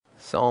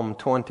Psalm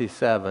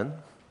 27,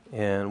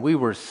 and we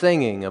were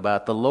singing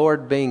about the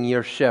Lord being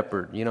your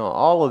shepherd. You know,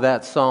 all of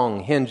that song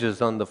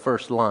hinges on the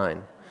first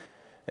line.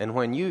 And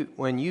when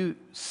you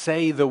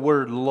say the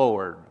word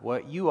Lord,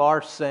 what you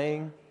are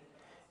saying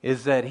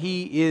is that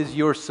He is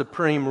your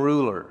supreme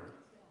ruler.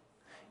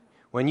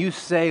 When you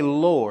say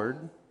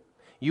Lord,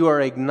 you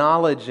are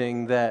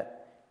acknowledging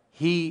that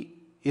He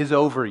is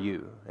over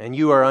you and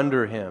you are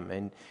under Him,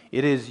 and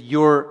it is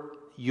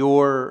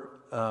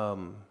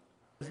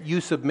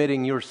you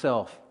submitting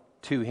yourself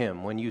to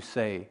Him when you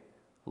say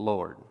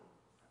Lord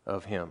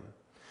of Him.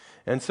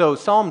 And so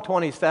Psalm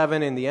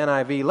 27 in the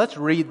NIV, let's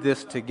read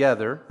this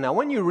together. Now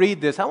when you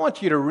read this, I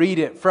want you to read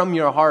it from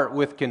your heart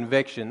with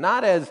conviction,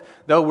 not as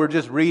though we're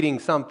just reading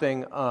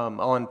something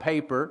on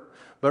paper,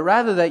 but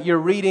rather that you're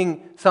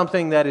reading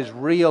something that is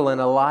real and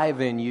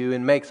alive in you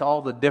and makes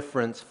all the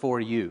difference for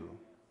you.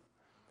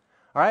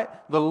 All right?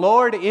 The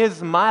Lord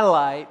is my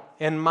light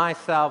and my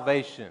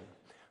salvation.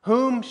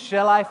 Whom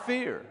shall I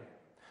fear?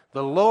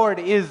 The Lord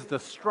is the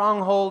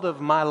stronghold of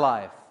my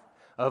life.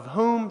 Of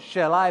whom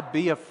shall I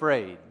be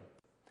afraid?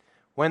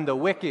 When the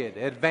wicked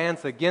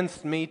advance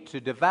against me to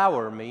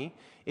devour me,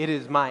 it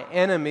is my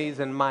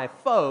enemies and my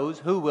foes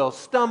who will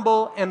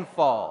stumble and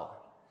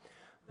fall.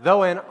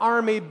 Though an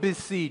army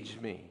besiege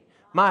me,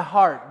 my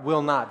heart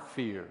will not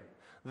fear.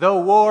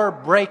 Though war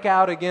break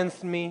out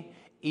against me,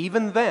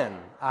 even then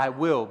I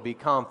will be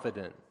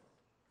confident.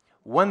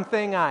 One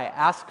thing I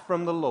ask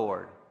from the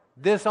Lord,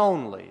 this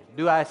only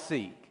do I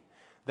seek,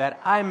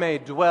 that I may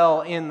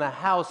dwell in the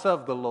house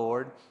of the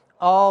Lord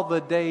all the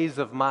days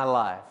of my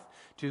life,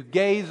 to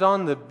gaze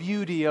on the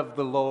beauty of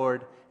the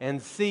Lord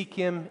and seek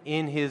Him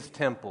in His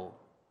temple.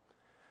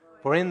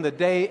 For in the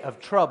day of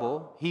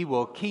trouble He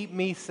will keep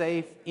me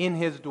safe in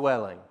His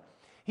dwelling.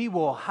 He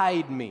will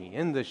hide me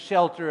in the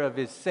shelter of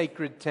His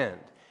sacred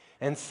tent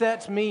and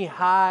set me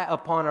high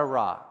upon a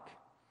rock.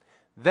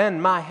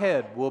 Then my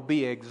head will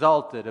be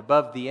exalted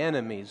above the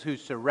enemies who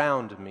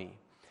surround me.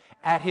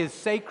 At His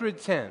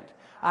sacred tent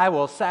I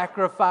will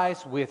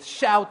sacrifice with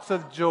shouts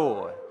of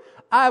joy.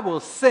 I will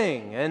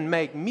sing and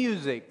make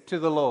music to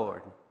the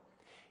Lord.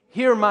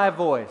 Hear my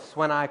voice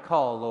when I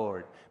call,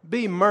 Lord.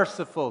 Be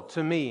merciful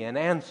to me and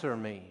answer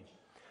me.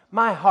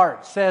 My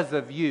heart says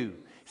of you,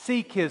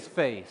 seek His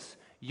face.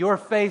 Your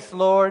face,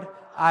 Lord,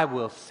 I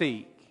will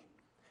seek.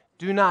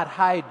 Do not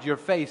hide your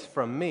face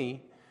from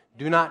me.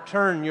 Do not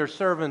turn your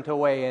servant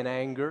away in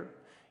anger.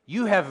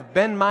 You have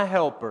been my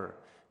helper.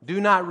 Do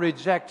not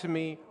reject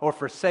me or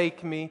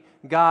forsake me,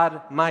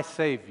 God, my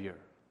Savior.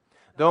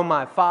 Though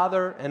my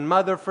father and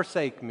mother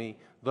forsake me,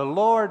 the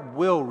Lord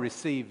will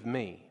receive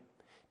me.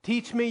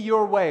 Teach me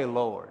your way,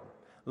 Lord.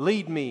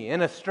 Lead me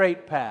in a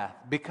straight path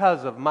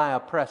because of my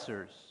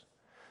oppressors.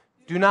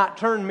 Do not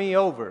turn me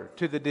over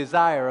to the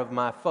desire of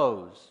my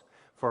foes,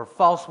 for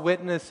false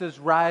witnesses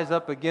rise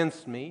up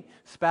against me,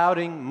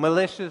 spouting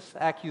malicious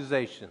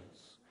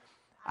accusations.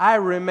 I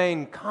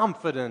remain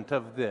confident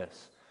of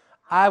this.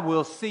 I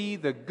will see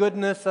the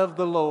goodness of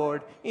the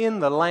Lord in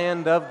the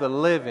land of the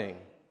living.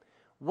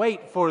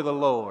 Wait for the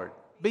Lord.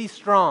 Be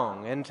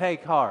strong and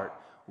take heart.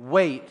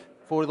 Wait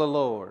for the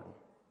Lord.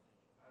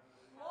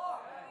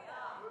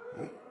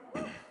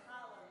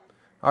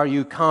 Are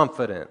you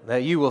confident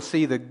that you will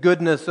see the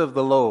goodness of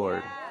the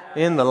Lord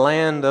in the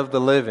land of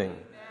the living?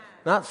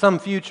 Not some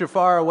future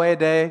faraway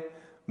day,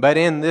 but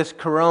in this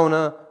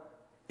Corona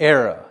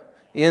era,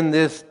 in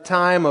this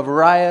time of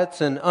riots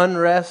and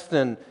unrest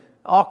and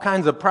all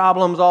kinds of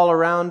problems all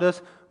around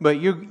us, but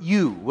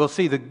you will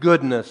see the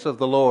goodness of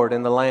the Lord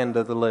in the land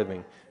of the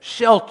living,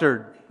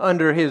 sheltered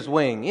under His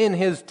wing, in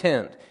His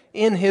tent,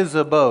 in His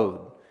abode.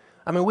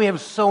 I mean, we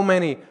have so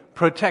many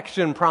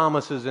protection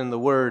promises in the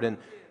Word, and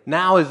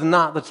now is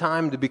not the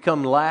time to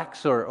become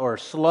lax or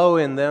slow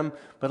in them,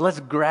 but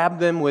let's grab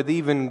them with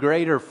even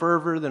greater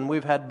fervor than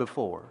we've had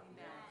before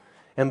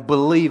and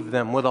believe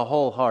them with a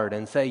whole heart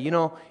and say, you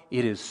know,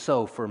 it is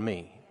so for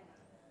me.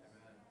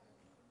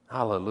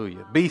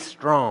 Hallelujah. Be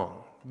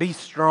strong. Be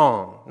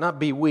strong. Not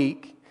be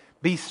weak.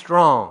 Be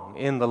strong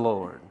in the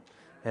Lord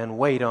and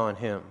wait on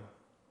Him.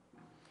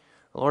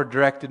 The Lord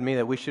directed me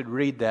that we should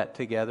read that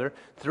together.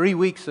 3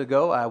 weeks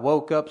ago, I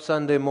woke up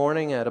Sunday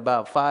morning at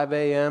about 5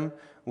 a.m.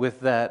 with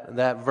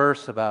that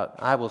verse about,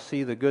 I will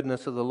see the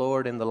goodness of the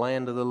Lord in the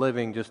land of the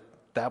living. Just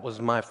that was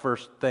my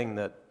first thing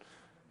that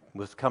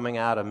was coming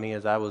out of me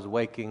as I was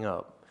waking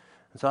up.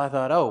 And so I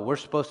thought, oh, we're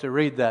supposed to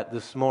read that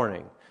this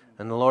morning.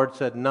 And the Lord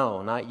said,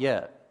 no, not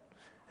yet.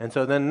 And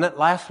so then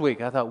last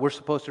week, I thought we're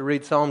supposed to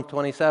read Psalm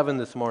 27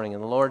 this morning.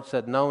 And the Lord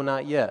said, no,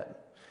 not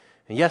yet.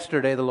 And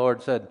yesterday, the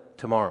Lord said,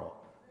 tomorrow.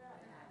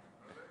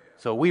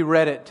 So we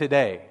read it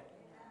today.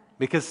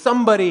 Because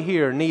somebody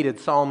here needed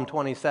Psalm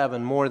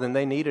 27 more than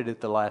they needed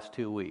it the last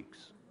 2 weeks.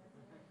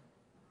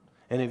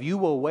 And if you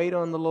will wait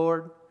on the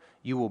Lord,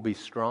 you will be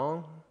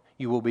strong,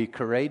 you will be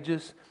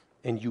courageous,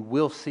 and you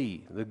will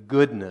see the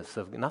goodness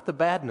of, not the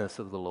badness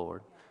of the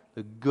Lord,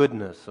 the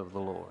goodness of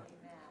the Lord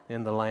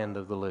in the land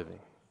of the living.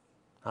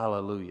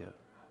 Hallelujah.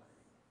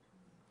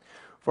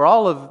 For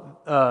all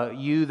of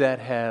you that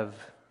have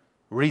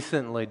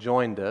recently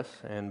joined us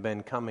and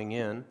been coming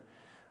in,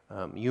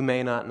 You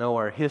may not know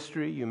our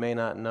history. You may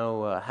not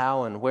know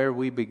how and where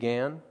we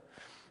began.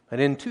 But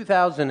in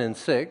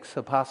 2006,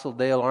 Apostle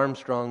Dale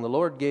Armstrong, the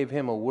Lord gave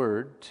him a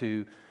word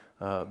to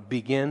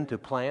begin to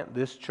plant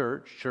this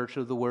church, Church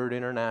of the Word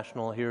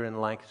International, here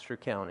in Lancaster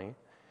County.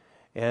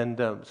 And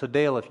so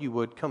Dale, if you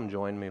would, come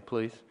join me,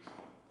 please.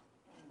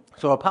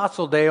 So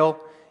Apostle Dale,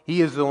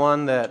 he is the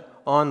one that,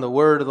 on the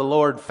word of the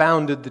Lord,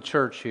 founded the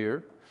church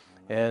here.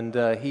 And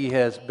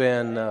he's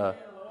been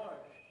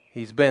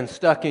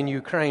stuck in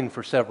Ukraine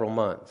for several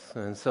months.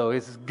 And so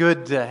it's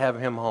good to have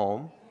him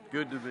home.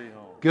 Good to be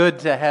home. Good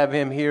to have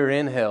him here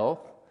in health.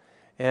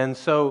 And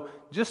so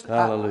just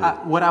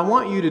what I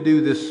want you to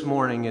do this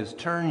morning is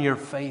turn your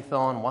faith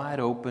on wide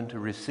open to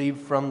receive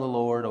from the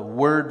Lord, a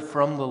word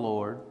from the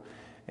Lord,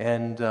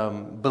 and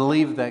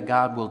believe that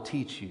God will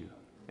teach you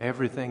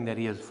everything that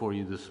He has for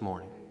you this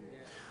morning.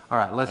 All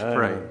right, let's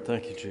pray.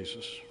 Thank you,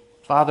 Jesus.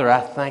 Father, I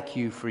thank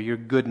you for your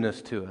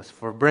goodness to us,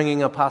 for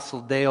bringing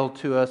Apostle Dale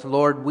to us.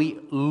 Lord, we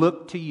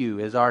look to you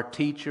as our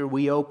teacher.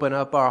 We open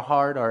up our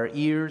heart, our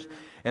ears,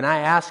 and I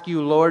ask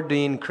you, Lord, to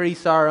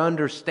increase our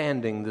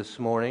understanding this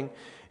morning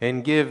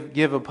and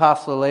give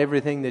Apostle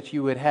everything that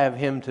you would have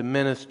him to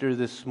minister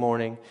this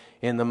morning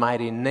in the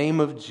mighty name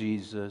of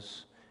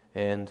Jesus,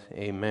 and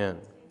amen.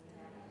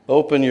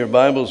 Open your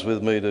Bibles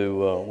with me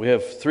to, we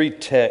have 3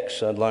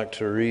 texts I'd like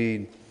to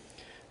read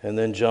and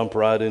then jump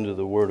right into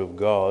the Word of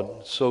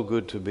God. So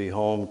good to be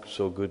home,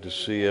 so good to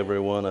see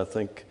everyone. I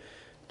think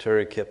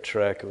Terry kept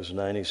track, it was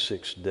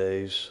 96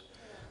 days.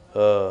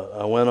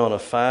 I went on a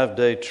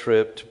 5-day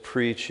trip to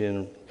preach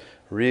in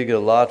Riga,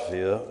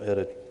 Latvia at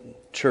a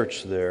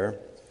church there.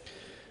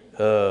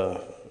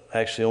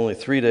 Actually only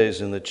 3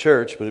 days in the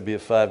church, but it'd be a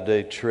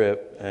 5-day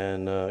trip,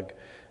 and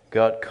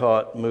got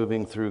caught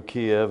moving through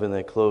Kiev, and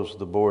they closed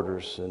the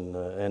borders, and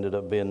ended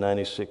up being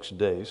 96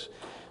 days.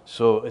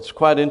 So it's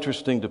quite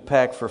interesting to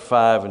pack for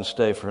 5 and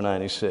stay for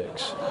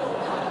 96.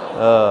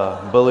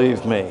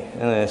 Believe me,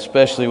 and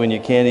especially when you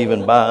can't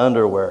even buy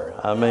underwear.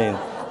 I mean,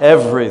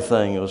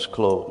 everything was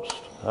closed.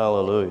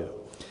 Hallelujah.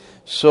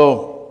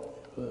 So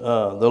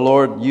the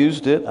Lord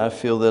used it. I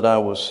feel that I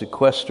was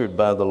sequestered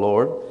by the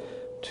Lord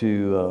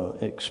to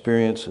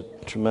experience a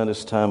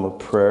tremendous time of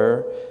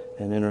prayer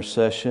and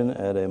intercession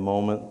at a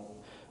moment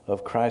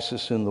of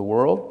crisis in the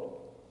world.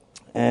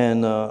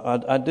 And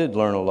I did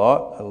learn a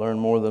lot. I learned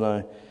more than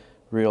I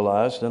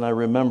realized, and I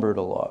remembered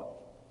a lot.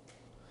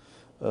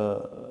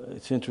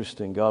 It's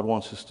interesting. God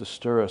wants us to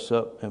stir us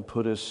up and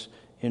put us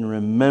in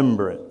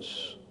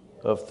remembrance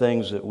of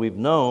things that we've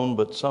known,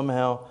 but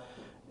somehow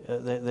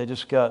they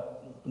just got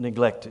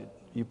neglected.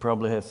 You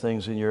probably have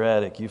things in your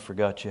attic you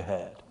forgot you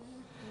had.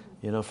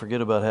 You know,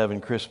 forget about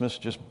having Christmas.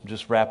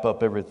 Just wrap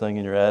up everything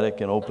in your attic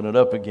and open it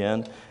up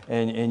again,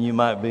 and you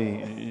might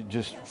be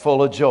just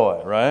full of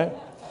joy, right?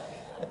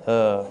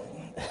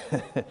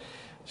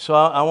 So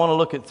I want to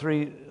look at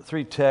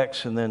three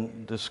texts and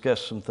then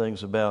discuss some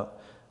things about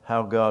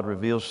how God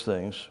reveals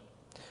things.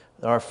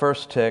 Our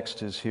first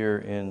text is here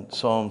in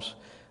Psalms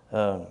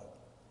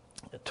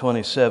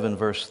 27,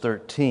 verse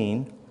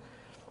 13.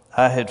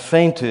 I had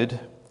fainted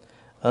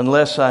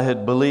unless I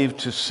had believed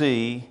to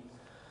see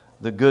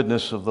the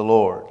goodness of the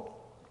Lord.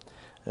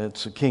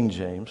 It's a King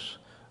James.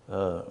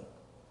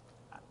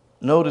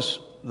 Notice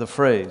the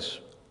phrase,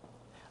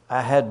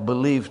 I had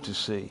believed to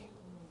see.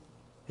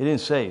 He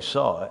didn't say he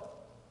saw it.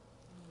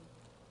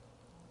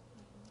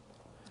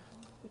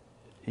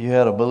 You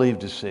had to believe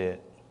to see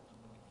it.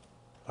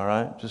 All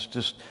right?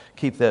 Just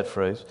keep that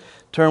phrase.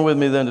 Turn with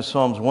me then to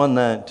Psalms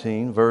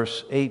 119,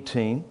 verse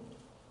 18.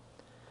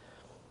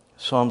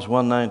 Psalms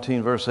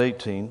 119, verse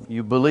 18.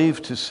 You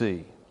believe to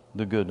see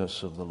the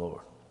goodness of the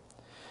Lord.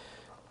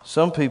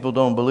 Some people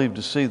don't believe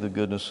to see the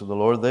goodness of the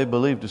Lord. They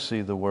believe to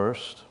see the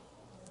worst.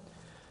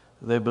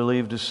 They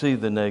believe to see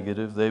the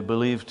negative. They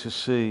believe to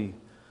see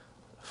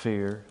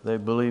fear. They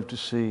believe to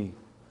see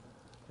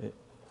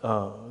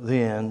the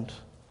end.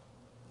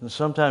 And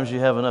sometimes you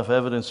have enough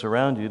evidence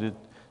around you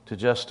to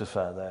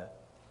justify that.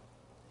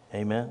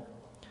 Amen?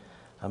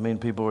 I mean,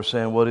 people were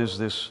saying, what is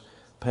this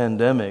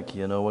pandemic?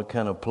 You know, what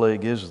kind of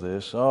plague is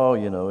this? Oh,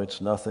 you know,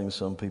 it's nothing,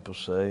 some people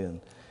say.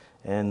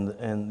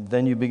 And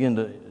then you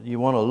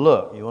want to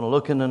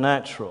look in the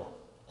natural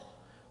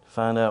to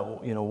find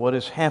out, you know, what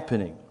is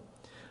happening.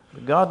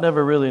 But God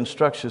never really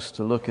instructs us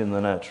to look in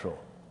the natural.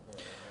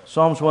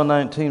 Psalms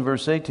 119,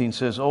 verse 18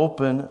 says,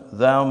 open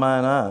thou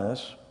mine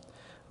eyes,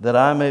 that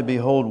I may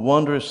behold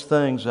wondrous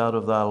things out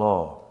of thy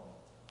law.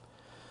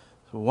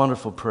 It's a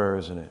wonderful prayer,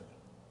 isn't it?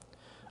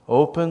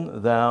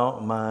 Open thou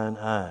mine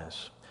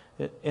eyes.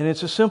 And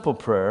it's a simple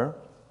prayer,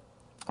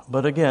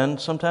 but again,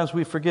 sometimes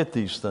we forget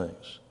these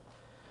things.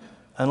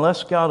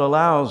 Unless God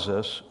allows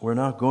us, we're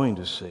not going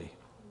to see.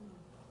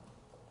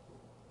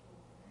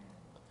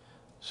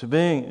 So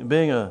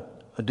being a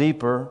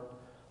deeper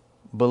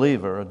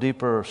believer, a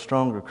deeper,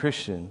 stronger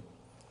Christian,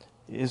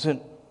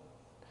 isn't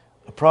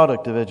a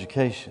product of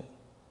education.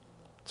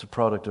 It's a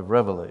product of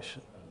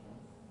revelation.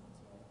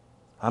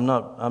 I'm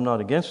not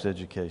against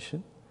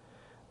education,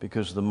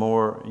 because the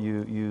more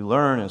you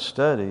learn and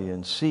study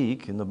and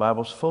seek, and the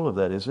Bible's full of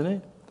that, isn't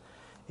it?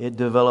 it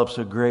develops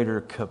a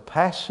greater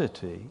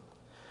capacity,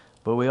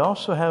 but we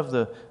also have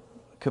the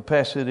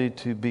capacity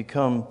to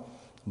become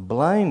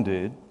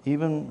blinded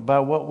even by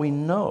what we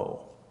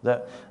know.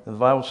 That the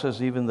Bible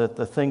says even that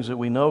the things that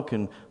we know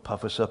can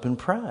puff us up in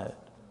pride.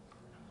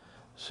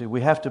 See, we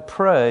have to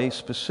pray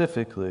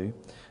specifically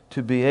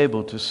to be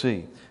able to see.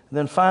 And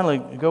then finally,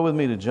 go with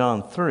me to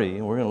John 3,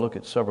 and we're going to look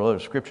at several other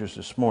scriptures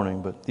this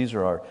morning, but these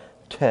are our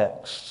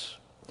texts.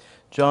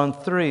 John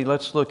 3,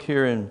 let's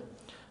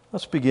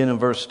begin in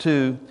verse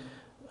 2.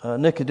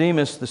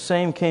 Nicodemus, the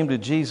same, came to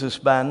Jesus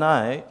by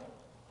night.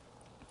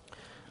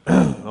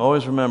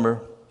 Always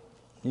remember,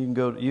 you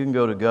can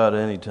go to God at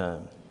any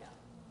time.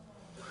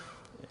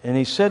 And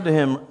he said to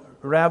him,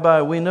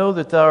 Rabbi, we know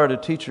that thou art a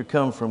teacher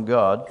come from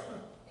God.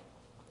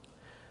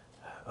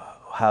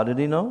 How did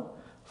he know?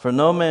 For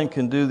no man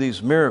can do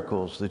these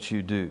miracles that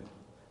you do,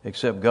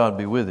 except God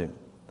be with him.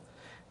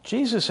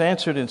 Jesus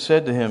answered and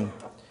said to him,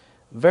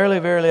 Verily,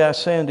 verily, I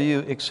say unto you,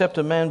 except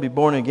a man be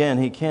born again,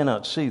 he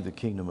cannot see the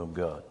kingdom of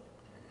God.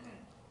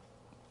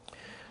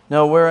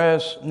 Now,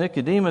 whereas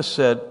Nicodemus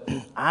said,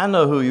 I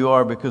know who you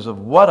are because of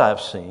what I've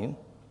seen,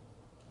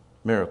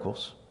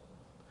 miracles,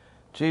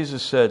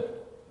 Jesus said,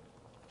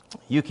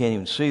 you can't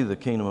even see the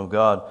kingdom of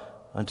God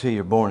until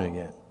you're born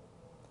again.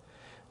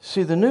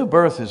 See, the new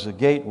birth is a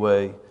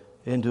gateway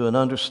into an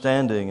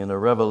understanding and a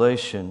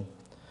revelation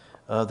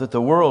that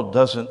the world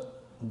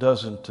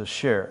doesn't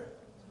share.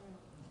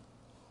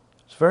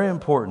 It's very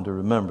important to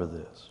remember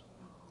this.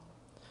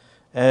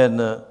 And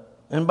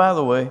by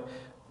the way,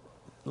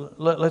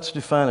 let's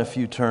define a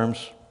few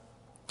terms.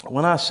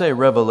 When I say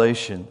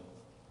revelation,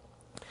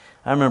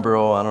 I remember,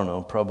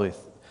 probably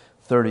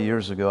 30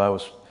 years ago, I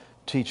was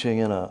teaching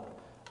in a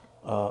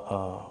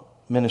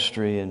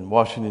ministry in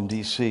Washington,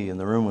 D.C., and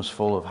the room was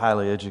full of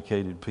highly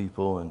educated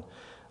people. And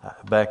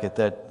back at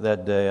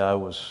that day, I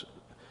was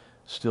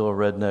still a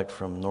redneck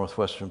from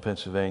northwestern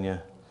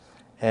Pennsylvania.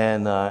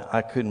 And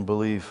I couldn't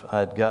believe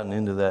I'd gotten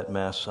into that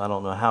mess. I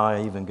don't know how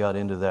I even got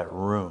into that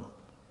room.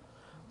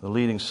 The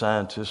leading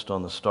scientist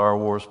on the Star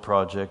Wars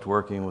project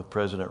working with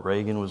President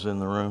Reagan was in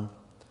the room.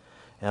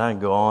 And I can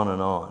go on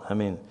and on. I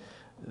mean,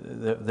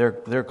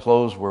 their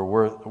clothes were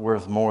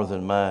worth more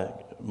than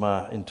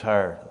my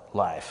entire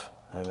life.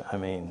 I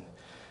mean,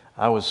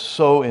 I was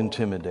so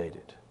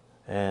intimidated.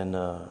 And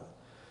I've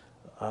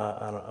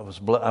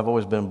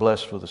always been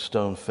blessed with a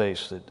stone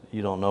face that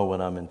you don't know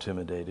when I'm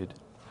intimidated.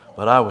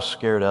 But I was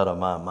scared out of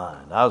my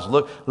mind. I was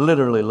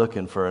literally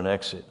looking for an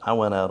exit. I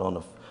went out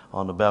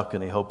on the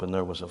balcony hoping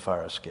there was a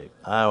fire escape.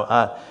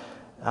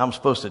 I'm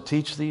supposed to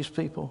teach these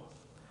people.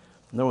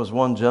 And there was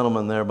one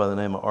gentleman there by the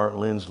name of Art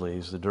Lindsley.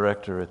 He's the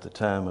director at the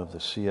time of the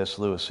C.S.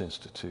 Lewis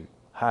Institute.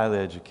 Highly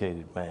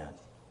educated man.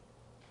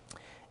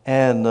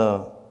 And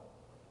to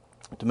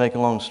make a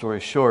long story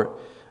short,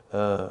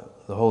 the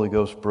Holy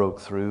Ghost broke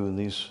through,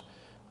 and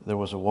there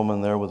was a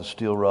woman there with a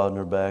steel rod in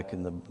her back,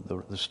 and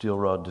the steel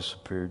rod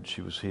disappeared.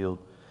 She was healed,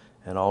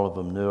 and all of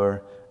them knew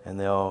her, and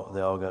they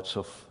all got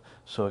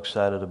so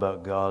excited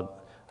about God.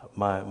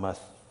 My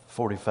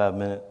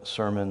 45-minute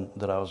sermon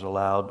that I was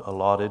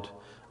allotted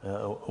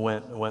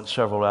went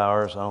several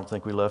hours. I don't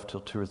think we left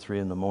till 2 or 3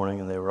 in the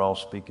morning, and they were all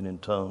speaking in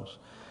tongues,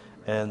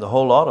 and the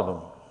whole lot of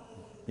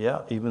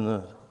them, even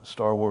the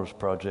Star Wars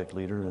project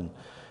leader,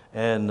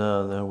 and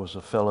there was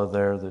a fellow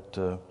there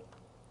that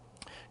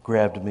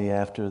grabbed me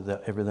after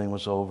that everything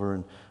was over,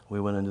 and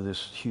we went into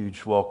this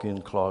huge walk-in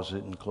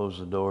closet and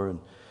closed the door, and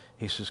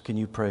he says, can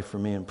you pray for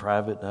me in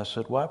private? And I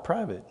said, why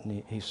private?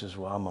 And he says,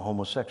 well, I'm a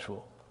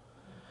homosexual.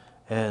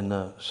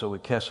 And so we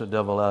cast the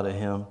devil out of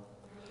him,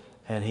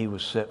 and he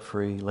was set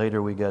free.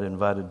 Later we got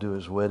invited to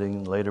his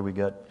wedding. Later we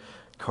got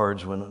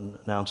cards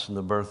announcing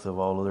the birth of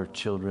all of their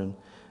children.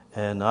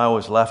 And I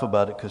always laugh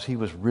about it because he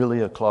was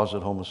really a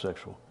closet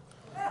homosexual.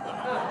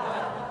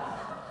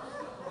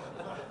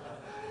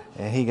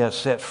 And he got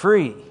set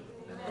free.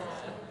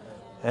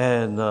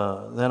 And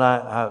then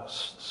I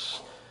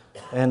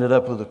ended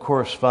up with a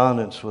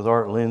correspondence with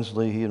Art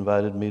Lindsley. He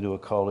invited me to a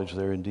college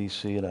there in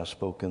D.C., and I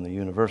spoke in the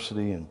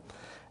university. And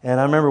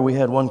I remember we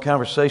had one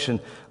conversation,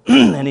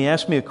 and he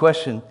asked me a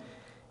question,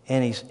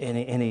 and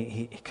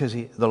because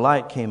the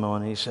light came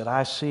on, and he said,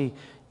 I see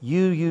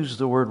you use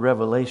the word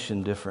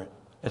revelation different.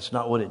 It's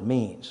not what it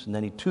means. And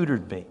then he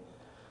tutored me.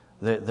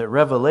 The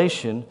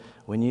revelation,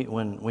 when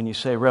you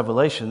say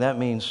revelation, that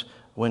means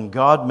when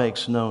God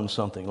makes known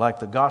something. Like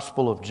the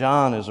Gospel of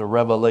John is a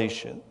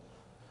revelation.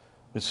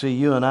 But see,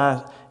 you and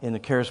I, in the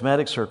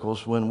charismatic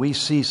circles, when we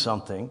see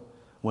something,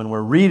 when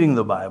we're reading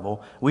the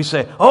Bible, we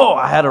say, oh,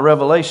 I had a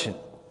revelation.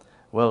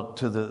 Well,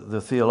 to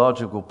the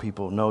theological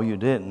people, no, you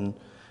didn't.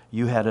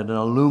 You had an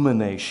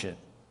illumination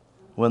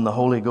when the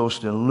Holy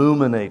Ghost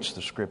illuminates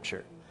the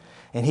Scripture.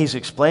 And he's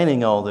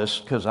explaining all this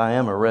because I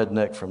am a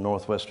redneck from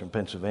northwestern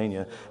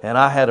Pennsylvania, and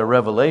I had a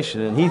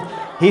revelation, and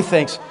he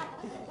thinks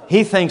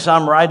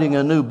I'm writing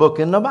a new book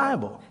in the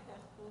Bible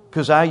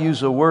because I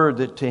use a word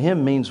that to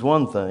him means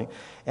one thing.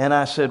 And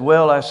I said,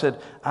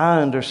 I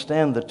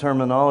understand the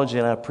terminology,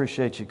 and I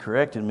appreciate you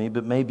correcting me,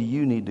 but maybe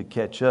you need to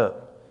catch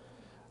up.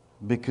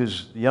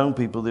 Because young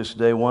people this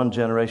day, one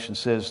generation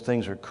says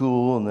things are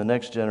cool and the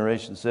next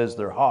generation says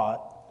they're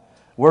hot.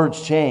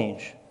 Words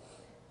change.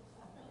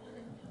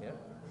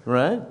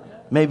 Right?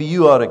 Maybe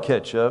you ought to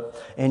catch up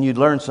and you'd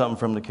learn something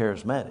from the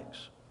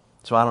charismatics.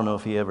 So I don't know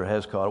if he ever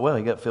has caught it. Well,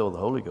 he got filled with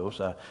the Holy Ghost.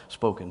 I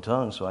spoke in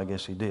tongues, so I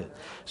guess he did.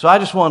 So I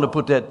just wanted to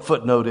put that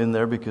footnote in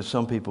there because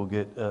some people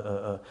get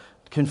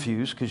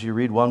confused because you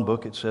read one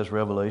book, it says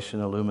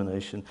revelation,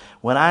 illumination.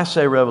 When I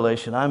say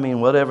revelation, I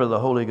mean whatever the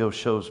Holy Ghost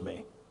shows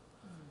me.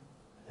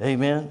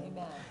 Amen?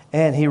 Amen.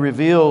 And he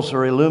reveals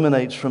or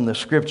illuminates from the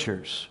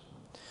Scriptures.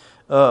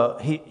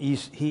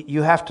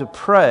 You have to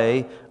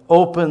pray,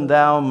 open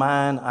thou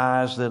mine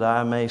eyes that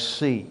I may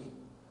see.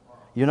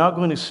 You're not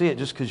going to see it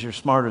just because you're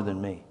smarter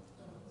than me.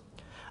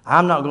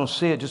 I'm not going to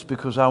see it just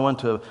because I went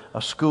to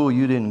a school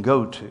you didn't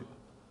go to.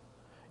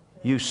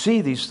 You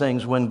see these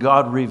things when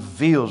God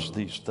reveals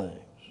these things.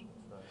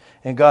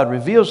 And God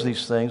reveals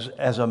these things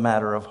as a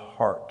matter of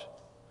heart.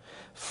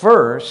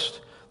 First,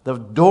 the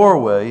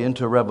doorway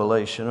into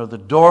revelation, or the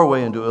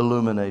doorway into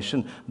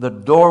illumination, the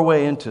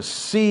doorway into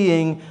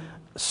seeing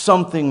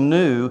something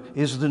new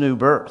is the new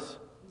birth.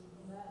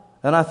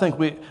 And I think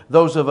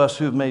those of us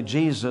who've made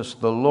Jesus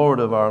the Lord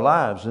of our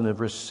lives and have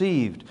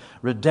received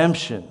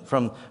redemption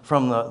from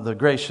the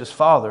gracious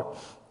Father,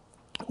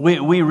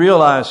 we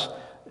realize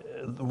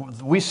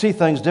we see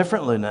things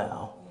differently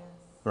now,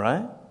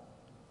 right?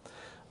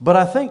 But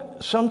I think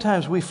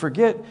sometimes we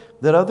forget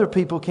that other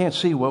people can't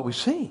see what we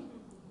see.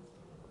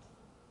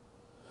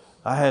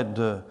 I had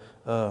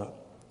a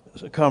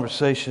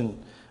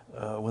conversation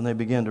when they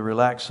began to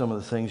relax some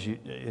of the things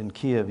in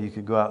Kiev. You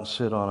could go out and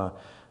sit on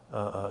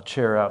a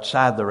chair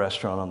outside the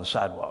restaurant on the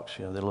sidewalks,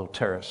 the little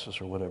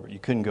terraces or whatever. You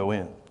couldn't go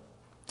in.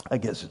 I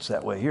guess it's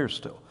that way here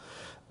still.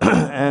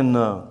 And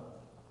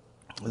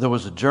there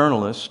was a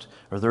journalist,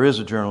 or there is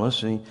a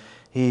journalist, and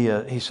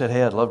he said,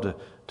 "Hey, I'd love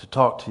to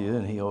talk to you."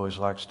 And he always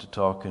likes to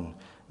talk and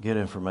get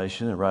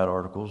information and write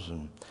articles.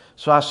 And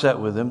so I sat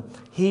with him.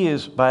 He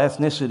is, by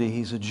ethnicity,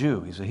 he's a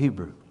Jew. He's a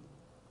Hebrew.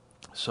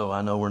 So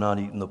I know we're not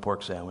eating the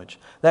pork sandwich,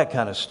 that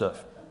kind of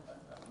stuff.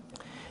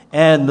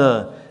 And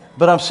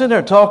but I'm sitting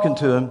there talking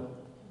to him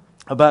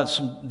about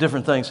some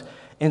different things.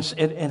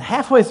 And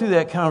halfway through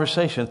that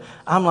conversation,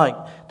 I'm like,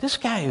 this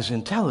guy is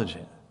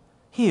intelligent.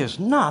 He is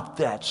not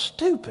that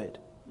stupid.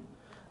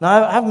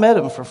 Now, I've met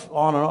him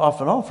on and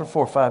off for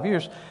 4 or 5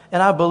 years,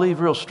 and I believe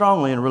real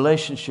strongly in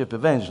relationship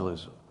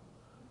evangelism.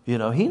 He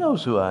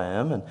knows who I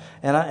am,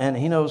 and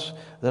he knows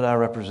that I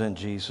represent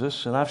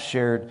Jesus, and I've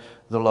shared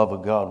the love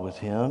of God with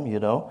him,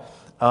 but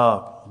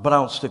I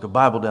don't stick a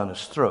Bible down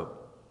his throat.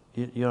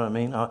 You know what I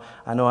mean?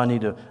 I know I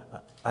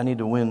need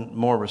to win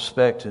more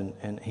respect,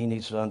 and he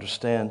needs to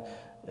understand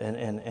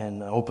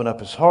and open up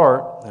his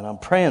heart, and I'm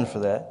praying for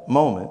that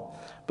moment.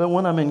 But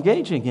when I'm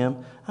engaging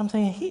him, I'm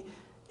thinking,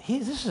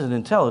 this is an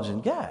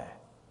intelligent guy,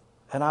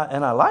 and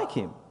I like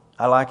him.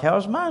 I like how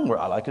his mind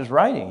works. I like his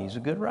writing. He's a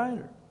good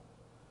writer.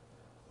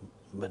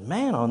 But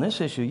man, on this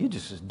issue, you're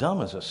just as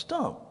dumb as a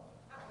stump.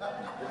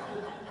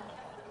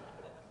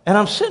 And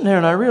I'm sitting there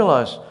and I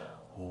realize,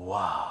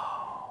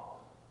 wow,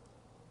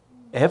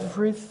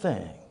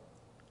 everything,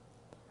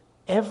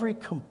 every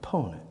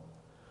component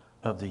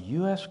of the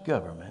U.S.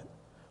 government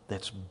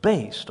that's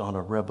based on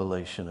a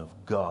revelation of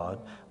God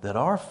that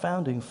our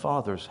founding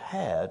fathers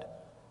had,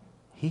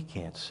 he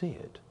can't see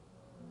it.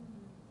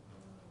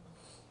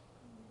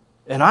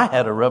 And I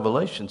had a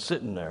revelation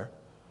sitting there.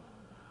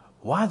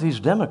 Why these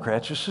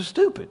Democrats are so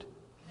stupid.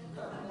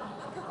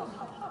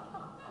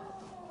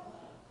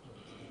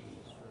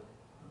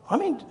 I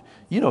mean,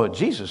 you know what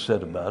Jesus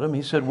said about them.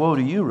 He said, "Woe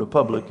to you,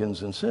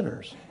 Republicans and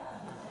sinners."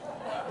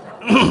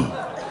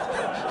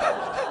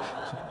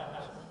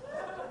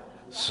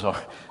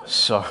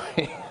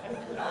 Sorry.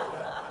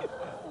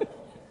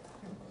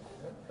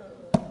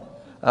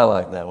 I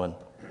like that one.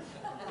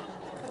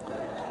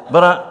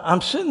 But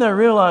I'm sitting there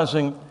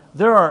realizing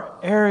there are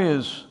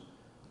areas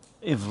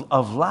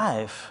of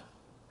life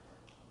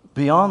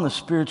beyond the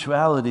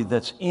spirituality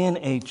that's in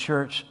a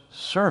church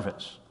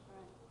service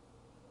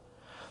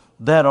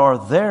that are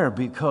there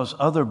because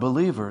other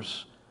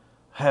believers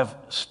have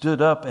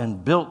stood up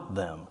and built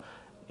them,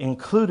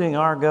 including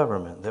our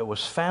government that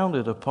was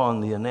founded upon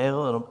the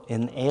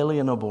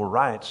inalienable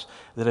rights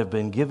that have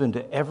been given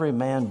to every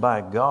man by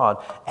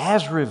God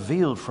as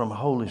revealed from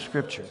Holy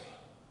Scripture.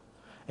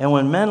 And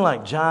when men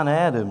like John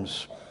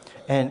Adams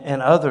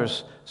and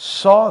others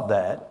saw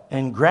that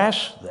and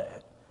grasped that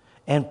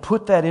and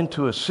put that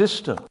into a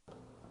system,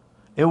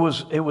 it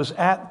was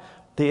at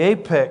the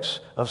apex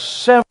of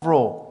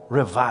several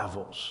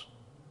revivals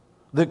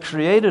that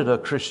created a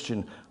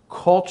Christian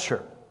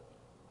culture,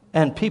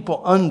 and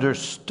people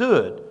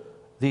understood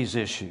these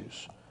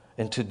issues.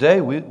 And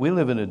today, we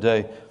live in a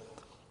day,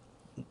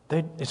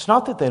 it's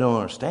not that they don't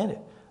understand it,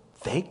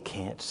 they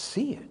can't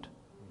see it.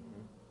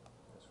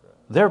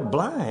 They're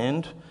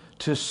blind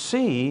to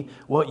see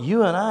what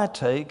you and I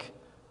take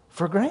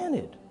for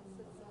granted.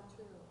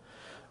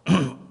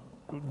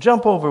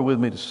 Jump over with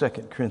me to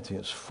 2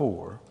 Corinthians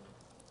 4.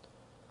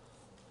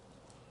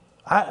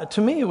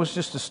 To me, it was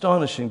just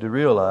astonishing to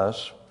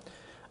realize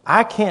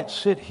I can't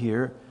sit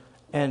here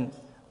and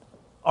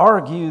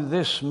argue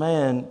this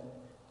man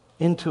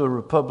into a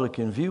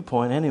Republican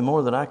viewpoint any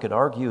more than I could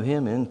argue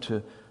him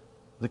into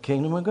the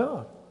kingdom of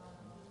God.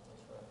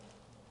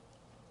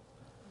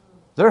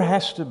 There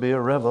has to be a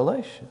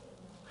revelation.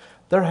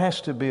 There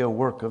has to be a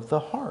work of the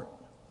heart.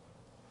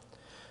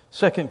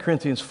 2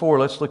 Corinthians 4,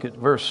 let's look at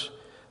verse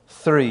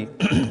 3.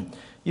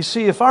 You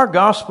see, if our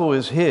gospel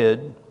is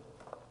hid,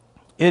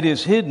 it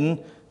is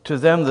hidden to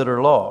them that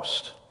are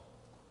lost.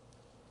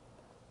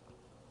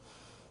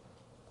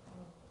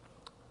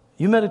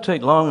 You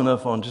meditate long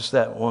enough on just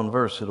that one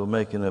verse, it'll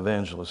make an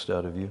evangelist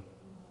out of you.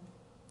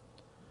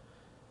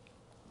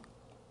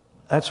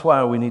 That's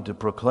why we need to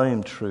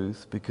proclaim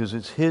truth, because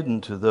it's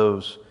hidden to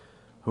those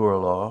who are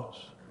lost.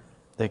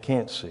 They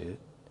can't see it.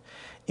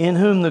 In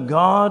whom the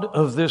God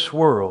of this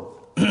world,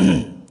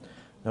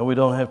 now we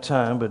don't have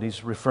time, but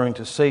he's referring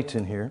to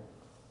Satan here.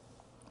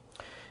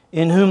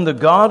 In whom the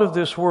God of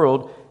this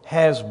world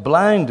has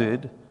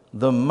blinded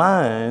the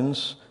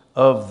minds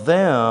of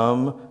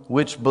them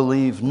which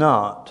believe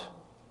not,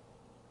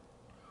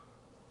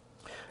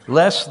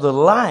 lest the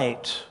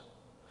light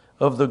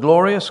of the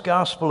glorious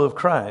gospel of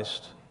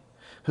Christ,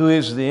 who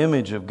is the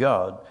image of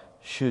God,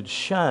 should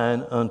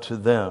shine unto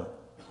them.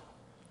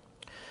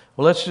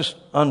 Well, let's just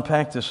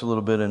unpack this a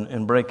little bit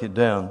and break it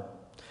down.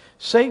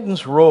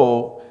 Satan's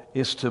role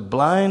is to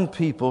blind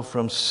people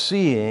from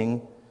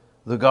seeing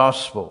the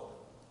gospel.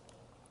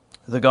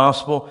 The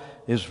gospel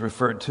is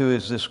referred to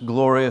as this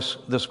glorious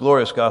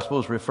gospel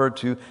is referred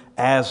to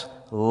as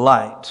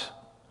light.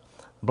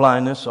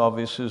 Blindness,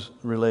 obviously, is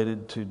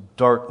related to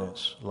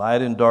darkness.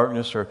 Light and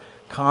darkness are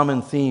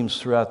common themes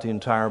throughout the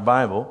entire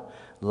Bible.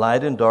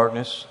 Light and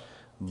darkness,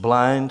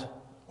 blind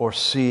or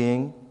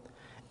seeing.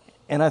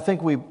 And I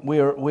think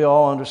we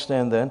all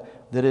understand then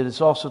that it is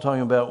also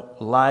talking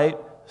about light,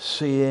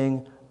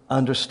 seeing,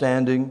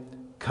 understanding,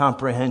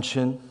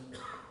 comprehension,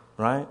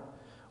 right?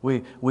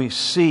 We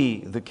see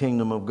the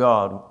kingdom of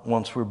God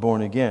once we're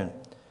born again.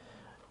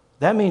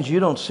 That means you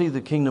don't see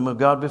the kingdom of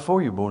God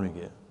before you're born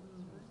again.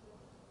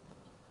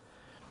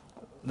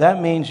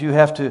 That means you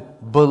have to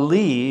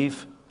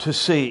believe to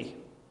see.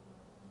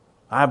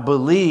 I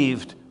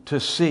believed to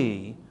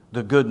see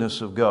the goodness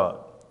of God.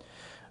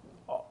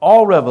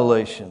 All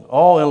revelation,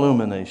 all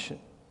illumination,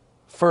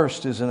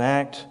 first is an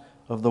act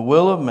of the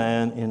will of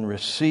man in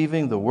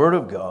receiving the Word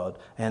of God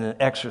and in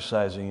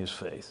exercising his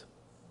faith.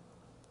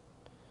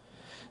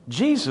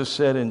 Jesus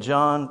said in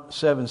John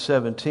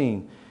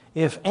 7:17,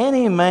 if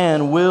any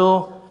man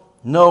will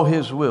know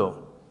his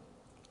will,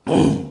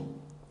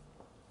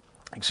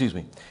 excuse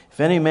me, if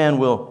any man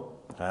will,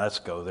 let's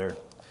go there,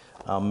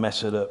 I'll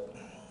mess it up.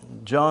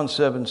 John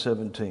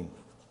 7:17.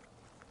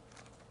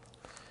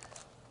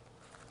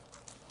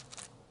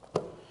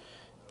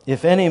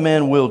 If any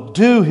man will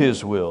do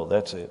his will,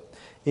 that's it.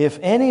 If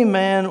any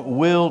man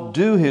will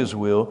do his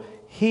will,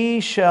 he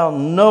shall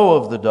know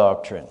of the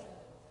doctrine,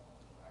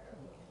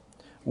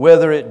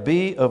 whether it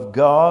be of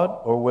God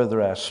or whether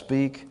I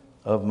speak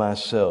of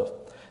myself.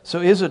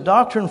 So is a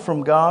doctrine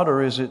from God,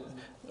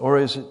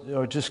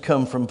 or just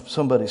come from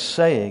somebody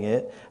saying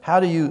it? How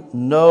do you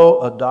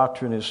know a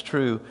doctrine is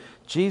true?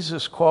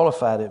 Jesus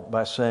qualified it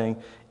by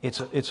saying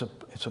it's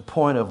a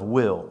point of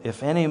will.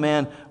 If any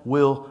man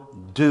will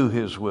do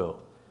his will.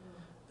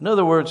 In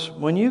other words,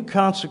 when you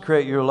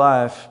consecrate your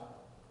life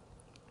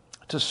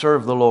to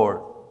serve the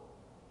Lord,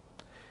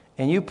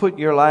 and you put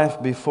your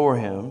life before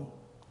Him,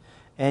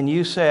 and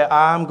you say,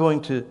 I'm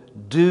going to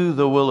do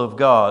the will of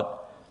God,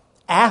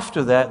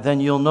 after that, then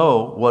you'll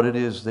know what it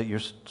is that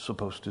you're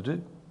supposed to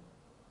do.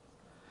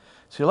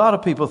 See, a lot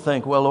of people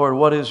think, well, Lord,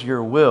 what is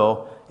your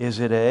will? Is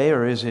it A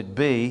or is it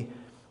B?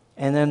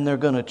 And then they're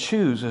going to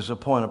choose as a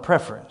point of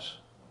preference.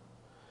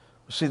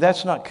 See,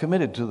 that's not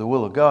committed to the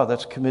will of God.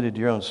 That's committed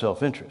to your own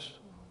self-interest.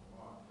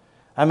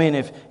 I mean,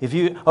 if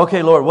you,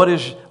 okay, Lord, what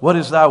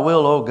is thy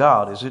will, O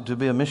God? Is it to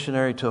be a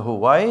missionary to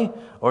Hawaii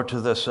or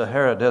to the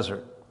Sahara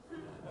Desert?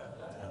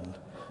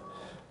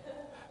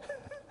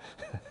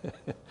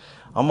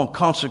 I'm going to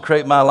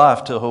consecrate my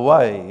life to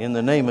Hawaii in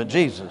the name of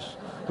Jesus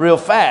real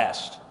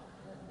fast.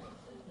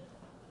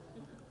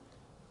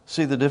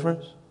 See the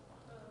difference?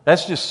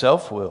 That's just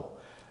self-will.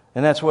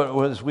 And that's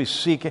what as we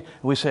seek it,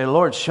 we say,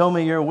 Lord, show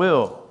me your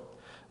will.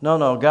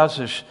 No, God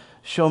says,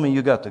 show me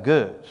you got the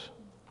goods.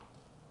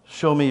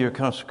 Show me your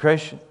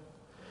consecration.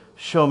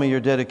 Show me your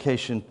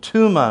dedication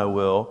to my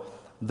will.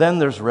 Then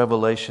there's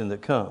revelation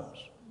that comes.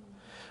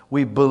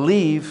 We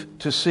believe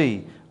to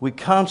see. We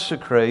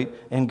consecrate,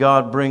 and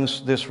God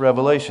brings this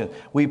revelation.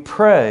 We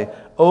pray,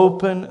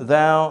 open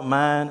thou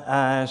mine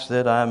eyes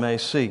that I may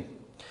see.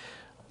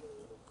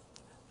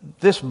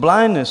 This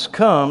blindness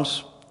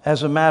comes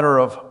as a matter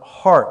of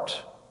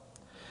heart.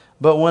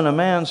 But when a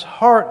man's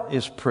heart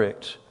is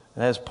pricked,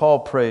 as Paul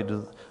prayed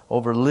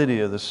over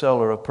Lydia, the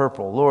seller of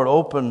purple, Lord,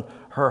 open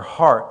her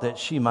heart that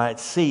she might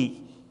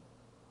see.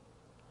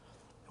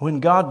 When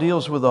God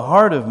deals with the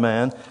heart of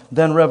man,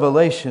 then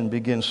revelation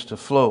begins to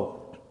flow.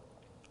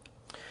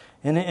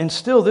 And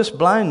still this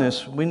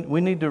blindness,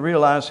 we need to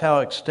realize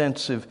how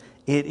extensive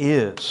it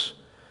is.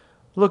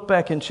 Look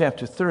back in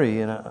chapter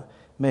 3, and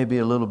maybe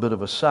a little bit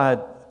of a side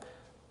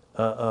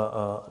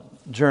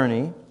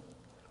journey,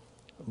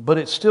 but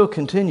it still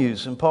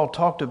continues. And Paul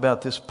talked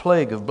about this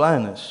plague of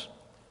blindness.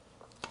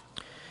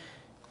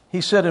 He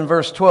said in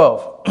verse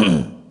 12,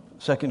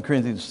 2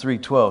 Corinthians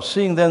 3:12,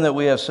 seeing then that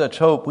we have such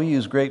hope, we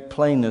use great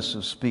plainness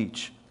of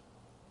speech.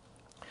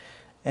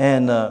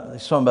 And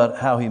he's talking about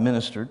how he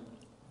ministered.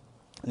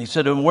 And he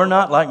said, and we're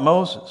not like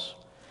Moses,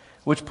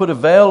 which put a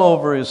veil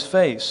over his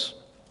face,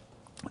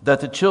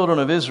 that the children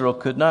of Israel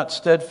could not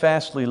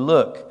steadfastly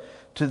look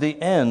to the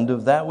end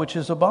of that which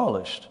is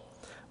abolished,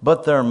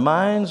 but their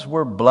minds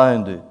were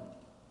blinded.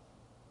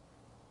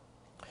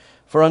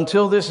 For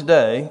until this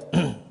day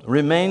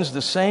remains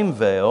the same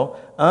veil,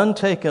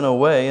 untaken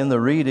away in the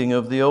reading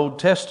of the Old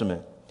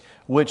Testament,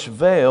 which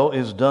veil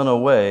is done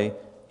away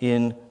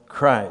in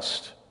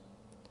Christ.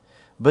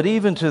 But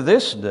even to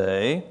this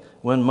day,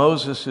 when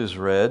Moses is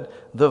read,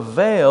 the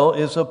veil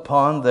is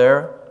upon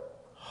their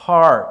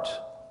heart,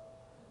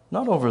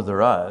 not over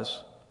their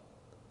eyes.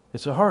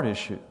 It's a heart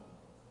issue.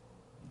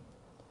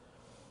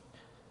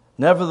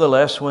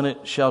 Nevertheless, when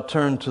it shall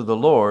turn to the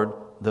Lord,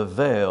 the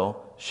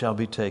veil shall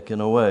be taken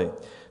away.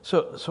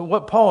 So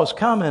what Paul is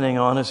commenting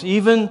on is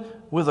even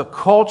with a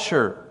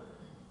culture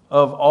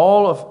of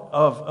all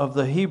of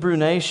the Hebrew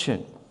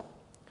nation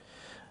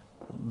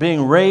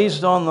being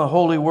raised on the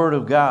holy word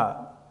of God,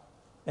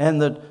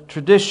 and the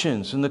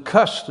traditions and the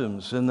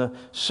customs and the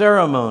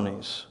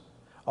ceremonies,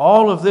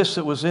 all of this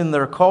that was in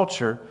their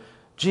culture,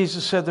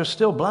 Jesus said they're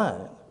still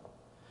blind.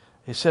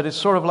 He said it's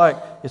sort of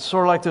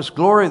like this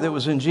glory that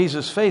was in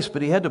Jesus' face,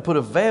 but he had to put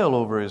a veil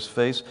over his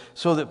face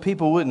so that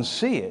people wouldn't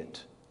see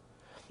it.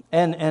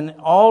 And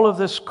all of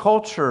this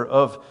culture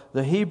of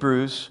the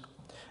Hebrews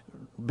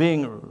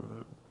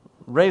being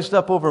raised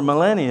up over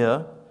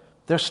millennia,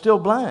 they're still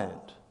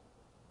blind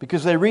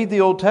because they read the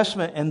Old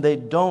Testament and they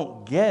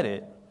don't get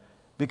it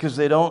because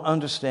they don't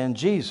understand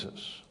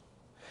Jesus.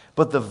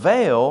 But the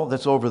veil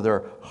that's over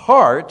their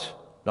heart,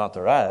 not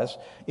their eyes,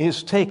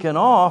 is taken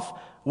off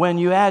when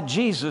you add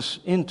Jesus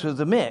into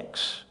the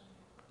mix.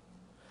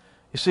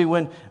 You see,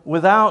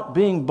 without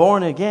being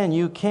born again,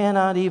 you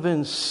cannot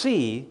even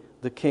see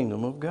the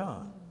kingdom of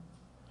God.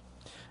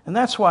 And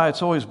that's why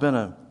it's always been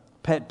a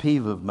pet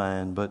peeve of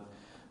mine. But,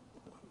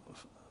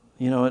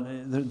 you know,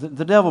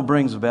 the devil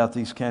brings about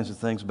these kinds of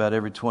things about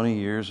every 20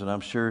 years, and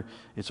I'm sure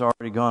it's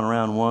already gone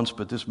around once,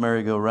 but this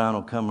merry-go-round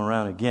will come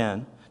around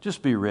again.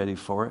 Just be ready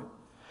for it.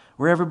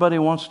 Where everybody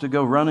wants to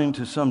go running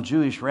to some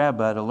Jewish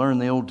rabbi to learn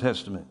the Old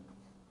Testament.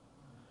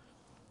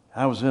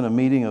 I was in a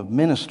meeting of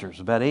ministers,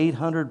 about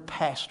 800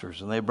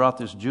 pastors, and they brought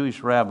this Jewish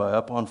rabbi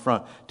up on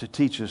front to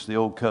teach us the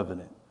Old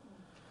Covenant.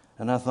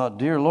 And I thought,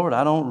 dear Lord,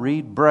 I don't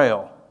read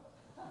Braille.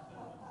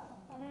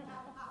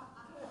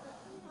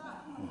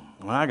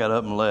 Well, I got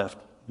up and left,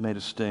 made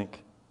a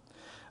stink.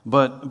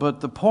 But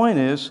the point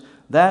is,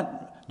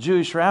 that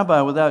Jewish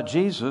rabbi without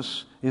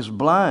Jesus is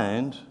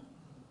blind.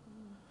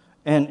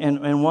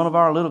 And one of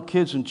our little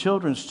kids in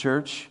children's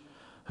church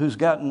who's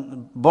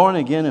gotten born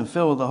again and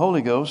filled with the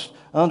Holy Ghost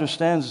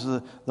understands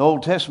the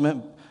Old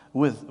Testament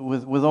with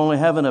only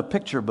having a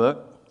picture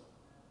book.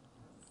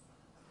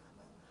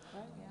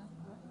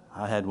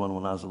 I had one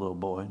when I was a little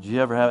boy. Did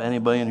you ever have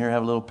anybody in here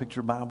have a little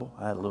picture Bible?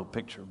 I had a little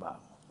picture Bible.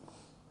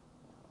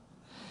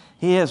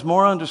 He has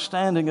more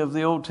understanding of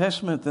the Old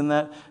Testament than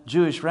that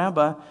Jewish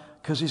rabbi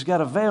because he's got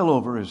a veil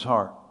over his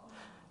heart.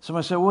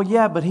 Somebody said, well,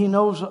 yeah, but he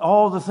knows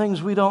all the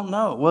things we don't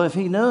know. Well, if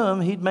he knew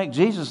them, he'd make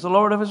Jesus the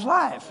Lord of his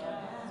life.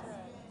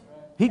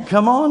 He'd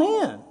come on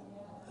in.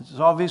 It's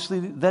obviously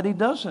that he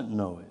doesn't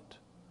know it.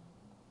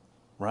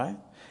 Right?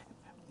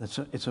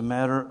 It's a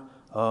matter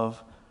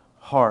of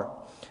heart.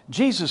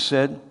 Jesus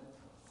said,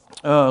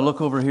 look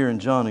over here in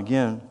John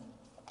again.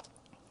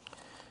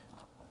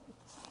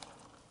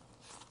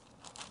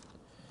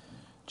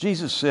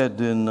 Jesus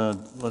said in,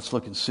 let's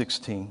look at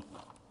 16.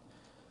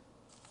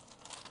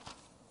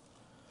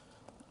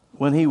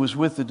 When he was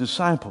with the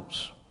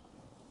disciples.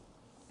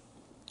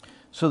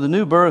 So the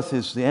new birth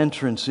is the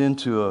entrance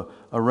into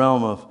a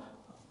realm of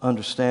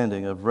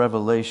understanding, of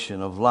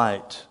revelation, of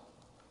light.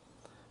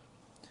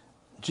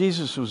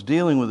 Jesus was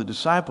dealing with the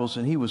disciples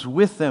and he was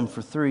with them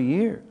for 3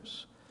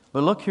 years.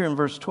 But look here in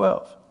verse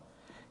 12.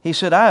 He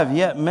said, I have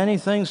yet many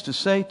things to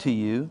say to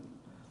you,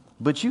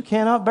 but you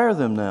cannot bear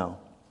them now.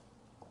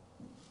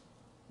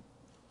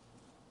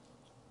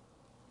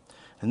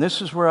 And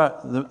this is where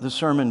the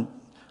sermon,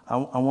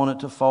 I want it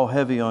to fall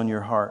heavy on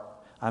your heart.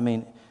 I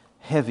mean,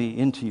 heavy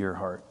into your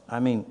heart. I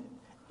mean,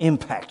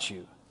 impact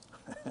you.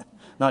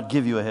 Not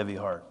give you a heavy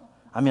heart.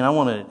 I mean, I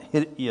want to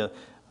hit you.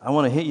 I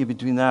want to hit you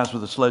between the eyes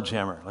with a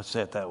sledgehammer. Let's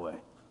say it that way.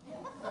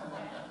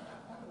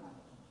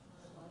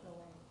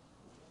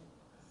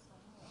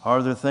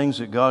 Are there things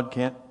that God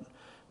can't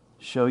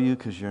show you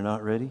because you're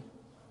not ready?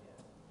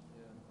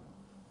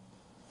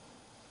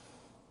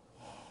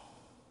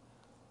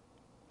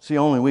 See,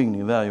 only we can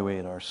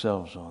evaluate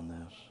ourselves on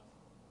this.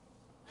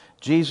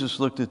 Jesus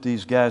looked at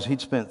these guys.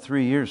 He'd spent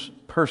 3 years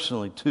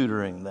personally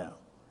tutoring them.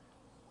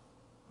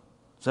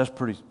 So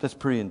that's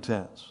pretty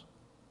intense.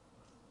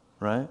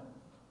 Right?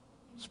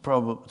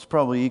 It's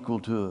probably equal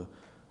to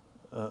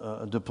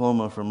a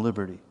diploma from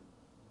Liberty.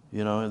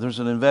 You know, there's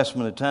an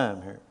investment of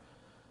time here.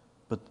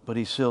 But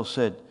he still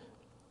said,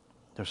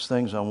 there's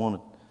things I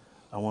want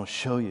to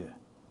show you,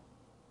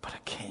 but I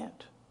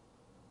can't.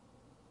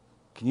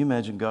 Can you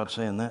imagine God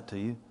saying that to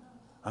you?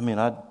 I mean,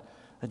 that'd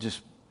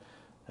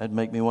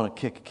make me want to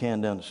kick a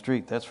can down the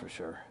street, that's for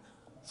sure.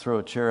 Throw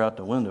a chair out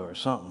the window or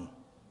something.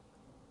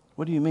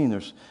 What do you mean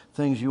there's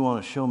things you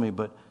want to show me,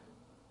 but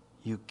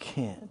you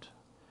can't?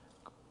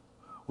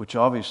 Which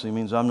obviously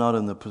means I'm not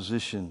in the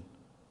position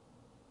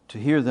to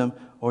hear them,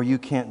 or you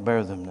can't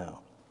bear them now.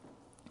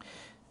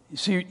 You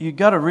see, you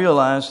got to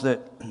realize that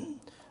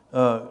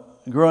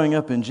growing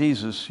up in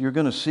Jesus, you're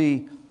going to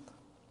see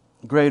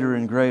greater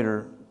and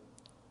greater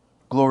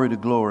glory to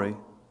glory,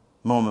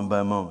 moment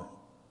by moment.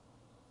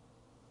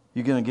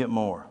 You're going to get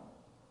more.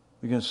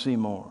 You're going to see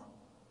more.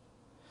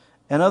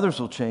 And others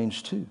will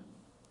change too.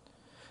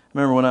 I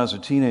remember when I was a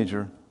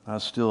teenager, I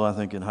was still, I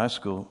think, in high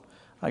school,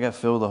 I got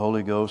filled with the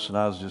Holy Ghost, and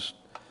I was just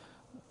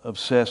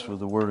obsessed with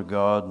the Word of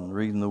God and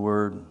reading the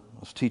Word. I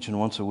was teaching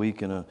once a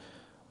week in a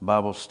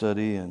Bible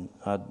study, and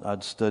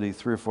I'd study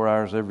 3 or 4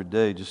 hours every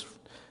day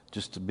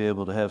just to be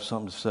able to have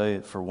something to say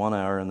for 1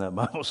 hour in that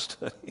Bible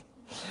study.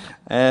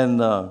 And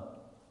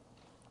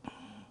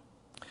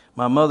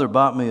my mother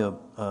bought me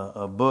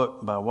a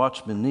book by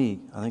Watchman Nee.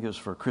 I think it was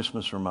for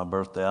Christmas or my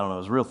birthday. I don't know. It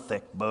was a real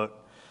thick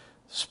book,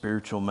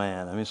 Spiritual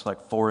Man. I mean, it's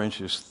like 4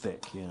 inches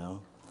thick, you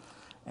know.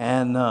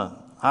 And I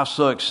was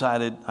so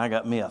excited. I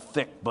got me a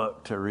thick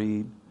book to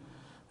read.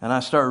 And I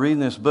start reading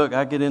this book.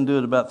 I get into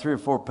it about 3 or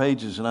 4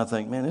 pages, and I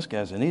think, man, this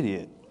guy's an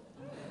idiot.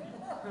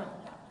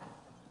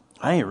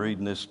 I ain't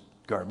reading this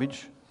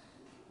garbage.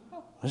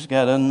 This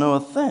guy doesn't know a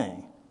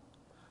thing.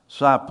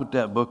 So I put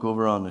that book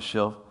over on the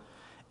shelf,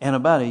 and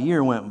about a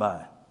year went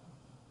by.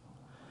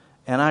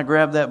 And I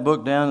grabbed that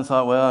book down and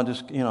thought, well, I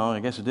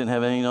guess I didn't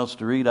have anything else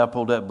to read. I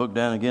pulled that book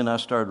down again. I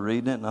started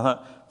reading it, and I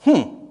thought,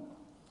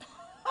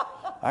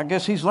 I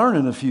guess he's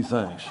learning a few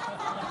things.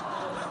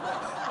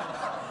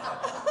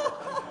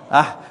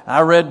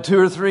 I read 2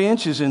 or 3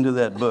 inches into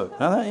that book. I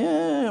thought,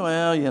 yeah,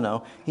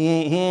 well, he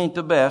ain't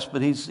the best,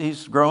 but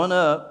he's growing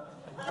up.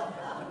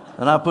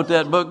 And I put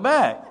that book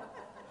back.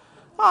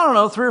 I don't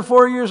know, 3 or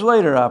 4 years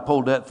later, I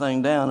pulled that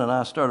thing down and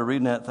I started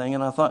reading that thing,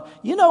 and I thought,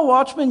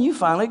 Watchman, you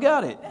finally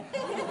got it.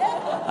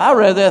 I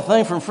read that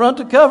thing from front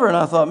to cover, and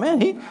I thought,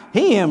 man,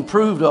 he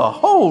improved a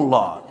whole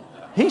lot.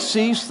 He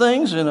sees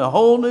things in a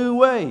whole new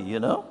way,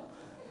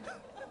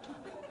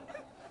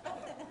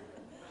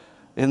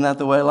 Isn't that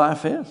the way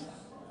life is?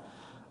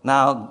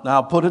 Now,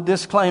 I'll put a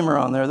disclaimer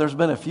on there. There's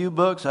been a few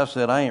books I've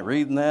said, I ain't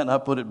reading that, and I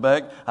put it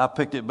back. I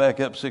picked it back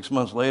up 6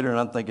 months later, and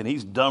I'm thinking,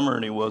 he's dumber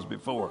than he was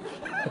before.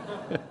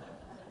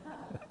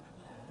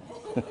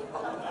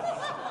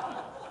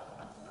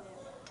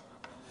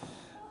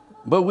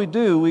 But we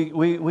do.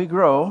 We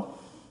grow,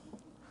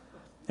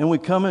 and we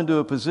come into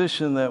a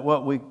position that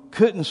what we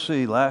couldn't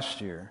see last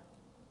year,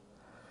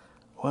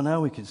 well, now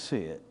we can see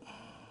it.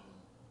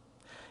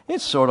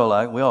 It's sort of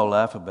like, we all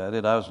laugh about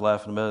it. I was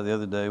laughing about it the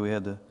other day. We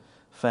had the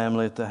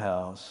family at the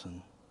house,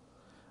 and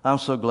I'm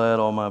so glad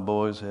all my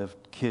boys have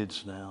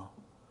kids now,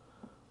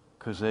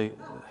 because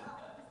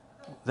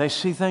they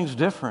see things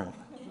different.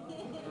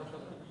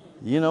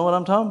 You know what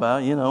I'm talking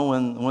about?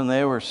 When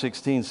they were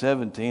 16,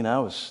 17, I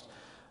was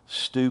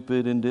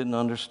stupid and didn't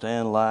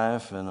understand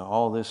life and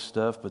all this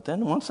stuff. But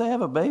then once they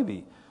have a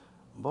baby,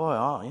 boy,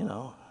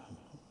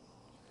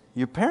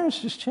 your parents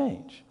just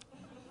change.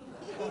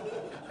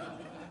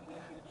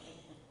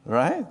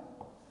 Right?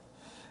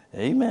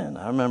 Amen.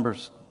 I remember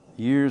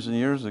years and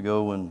years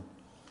ago when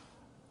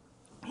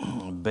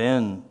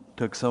Ben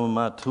took some of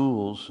my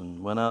tools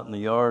and went out in the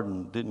yard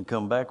and didn't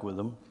come back with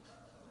them.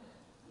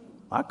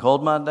 I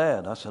called my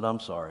dad. I said, I'm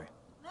sorry.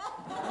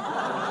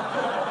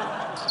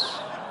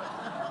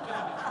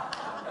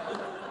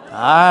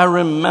 I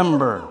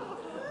remember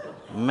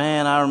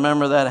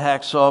that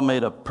hacksaw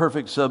made a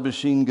perfect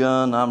submachine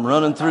gun. I'm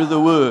running through the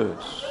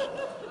woods.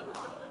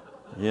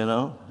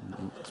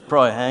 It's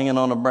probably hanging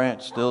on a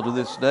branch still to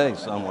this day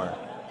somewhere.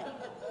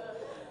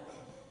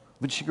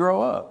 But you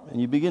grow up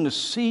and you begin to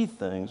see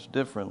things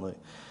differently.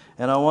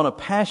 And I want a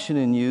passion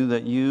in you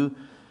that you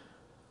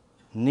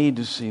need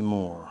to see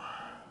more.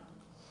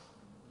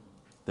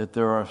 That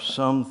there are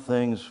some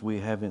things we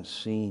haven't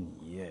seen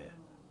yet.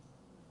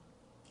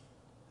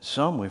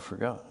 Some we've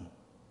forgotten.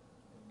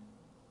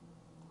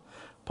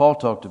 Paul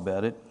talked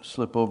about it.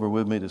 Slip over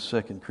with me to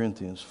 2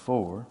 Corinthians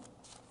 4.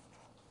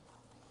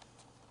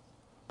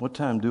 What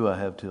time do I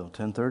have till?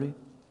 10:30?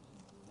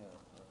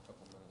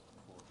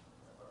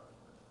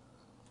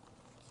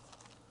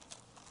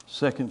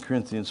 2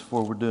 Corinthians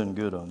 4, we're doing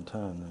good on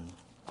time then.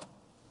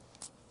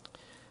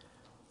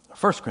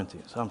 1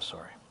 Corinthians, I'm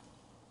sorry.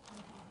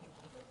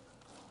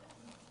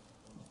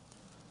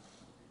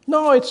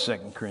 No, it's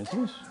 2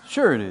 Corinthians.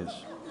 Sure it is.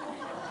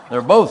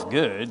 They're both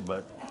good,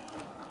 but...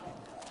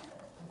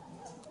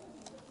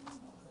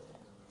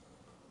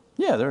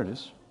 Yeah, there it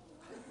is.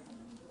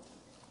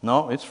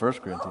 No, it's 1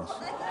 Corinthians.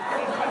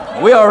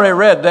 We already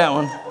read that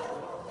one.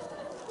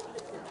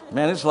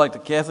 Man, it's like the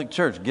Catholic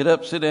Church. Get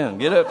up, sit down.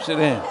 Get up, sit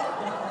down.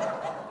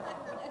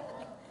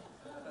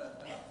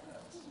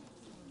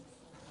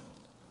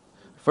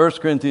 1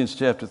 Corinthians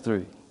chapter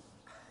 3.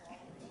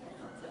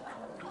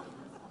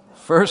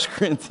 1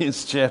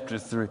 Corinthians chapter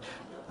 3.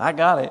 I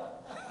got it.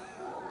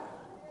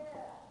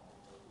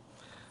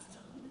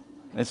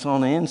 It's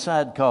on the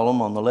inside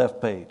column on the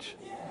left page.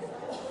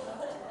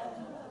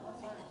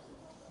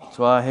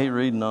 So I hate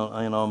reading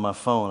on my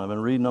phone. I've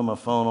been reading on my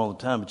phone all the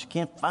time, but you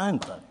can't find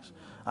things.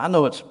 I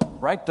know it's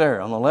right there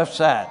on the left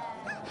side.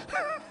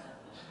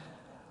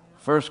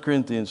 1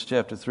 Corinthians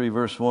chapter 3,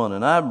 verse 1.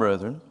 And I,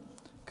 brethren,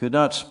 could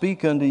not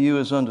speak unto you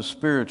as unto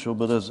spiritual,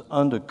 but as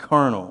unto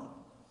carnal,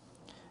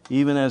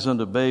 even as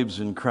unto babes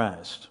in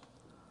Christ.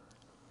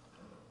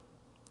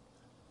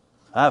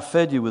 I have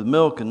fed you with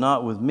milk and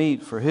not with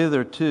meat, for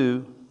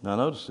hitherto, now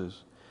notice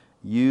this,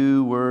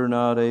 you were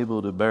not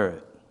able to bear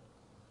it.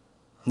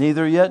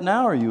 Neither yet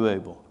now are you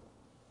able.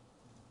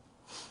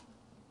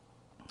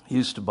 It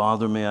used to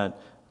bother me. I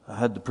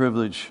had the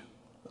privilege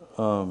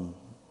of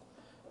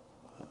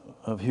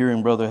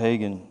hearing Brother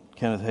Hagin,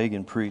 Kenneth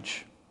Hagin,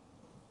 preach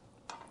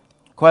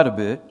quite a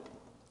bit.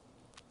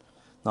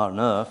 Not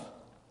enough.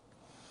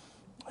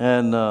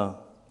 And I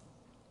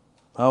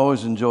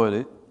always enjoyed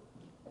it.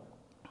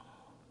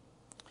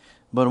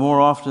 But more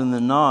often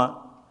than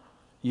not,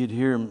 you'd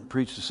hear him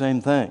preach the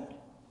same thing.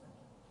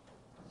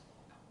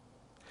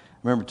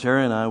 Remember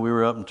Terry and I, we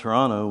were up in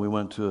Toronto. We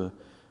went to a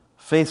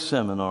faith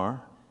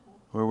seminar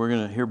where we're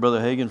going to hear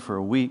Brother Hagin for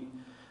a week.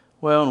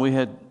 Well, and we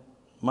had,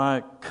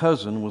 my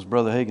cousin was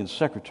Brother Hagin's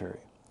secretary.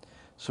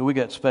 So we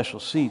got special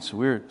seats.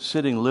 We were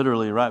sitting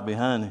literally right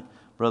behind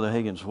Brother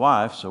Hagin's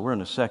wife, so we're in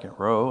the second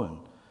row. And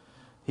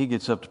he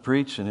gets up to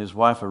preach, and his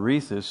wife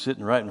Aretha is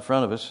sitting right in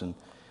front of us. And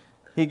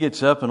he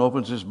gets up and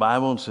opens his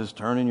Bible and says,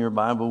 turn in your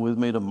Bible with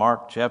me to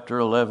Mark chapter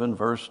 11,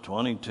 verse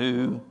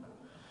 22.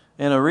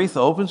 And Aretha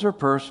opens her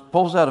purse,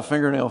 pulls out a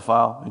fingernail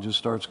file, and just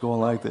starts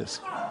going like this.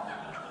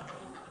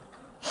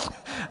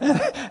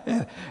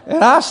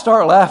 and I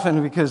start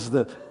laughing because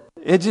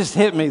it just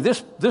hit me.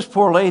 This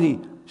poor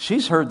lady,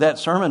 she's heard that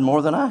sermon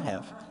more than I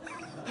have.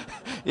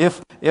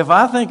 If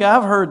I think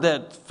I've heard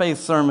that faith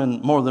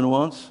sermon more than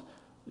once,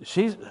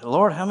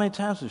 Lord, how many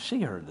times has she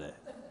heard that?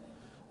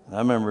 I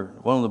remember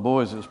one of the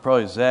boys, it was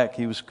probably Zach,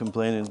 he was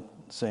complaining,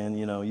 saying,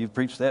 you've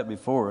preached that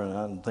before. And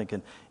I'm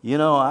thinking,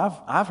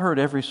 I've heard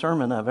every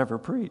sermon I've ever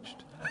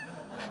preached.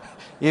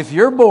 If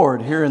you're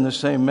bored hearing the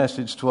same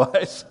message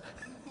twice,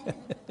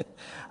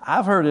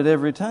 I've heard it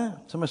every time.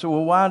 Somebody said,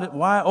 well,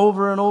 why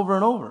over and over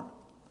and over?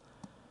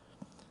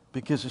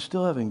 Because they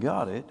still haven't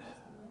got it,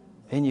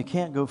 and you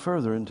can't go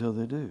further until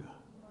they do.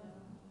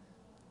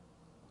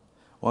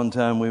 One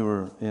time we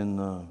were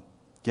in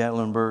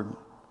Gatlinburg,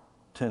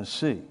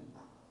 Tennessee,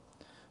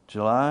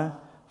 July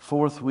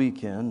 4th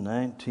weekend,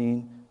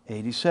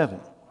 1987.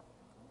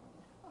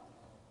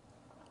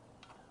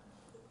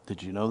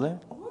 Did you know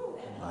that?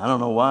 I don't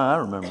know why I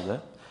remember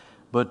that.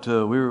 But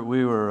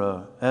we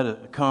were at a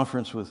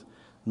conference with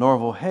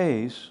Norval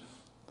Hayes,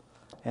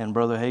 and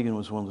Brother Hagin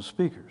was one of the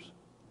speakers.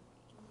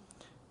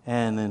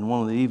 And in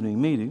one of the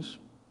evening meetings,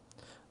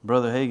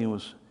 Brother Hagin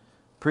was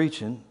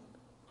preaching,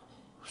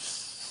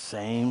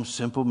 same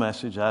simple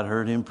message. I'd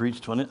heard him preach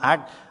 20.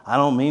 I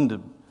don't mean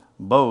to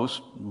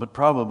boast, but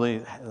probably,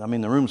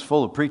 the room's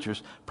full of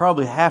preachers.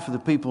 Probably half of the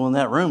people in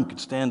that room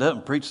could stand up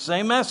and preach the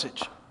same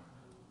message.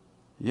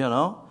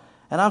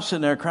 And I'm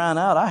sitting there crying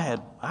out.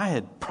 I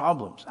had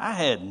problems. I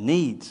had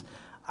needs.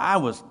 I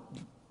was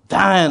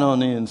dying on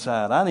the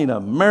inside. I need a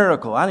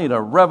miracle. I need a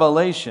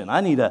revelation.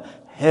 I need a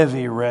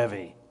heavy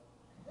revy.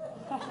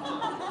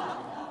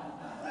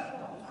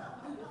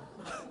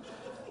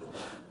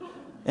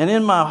 And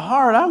in my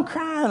heart, I'm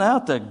crying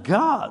out to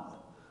God.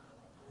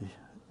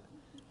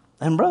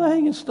 And Brother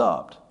Hagin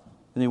stopped.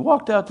 And he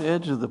walked out the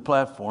edge of the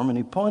platform, and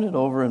he pointed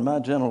over in my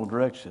general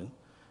direction. And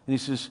he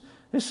says,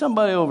 there's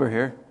somebody over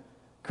here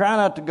crying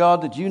out to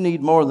God that you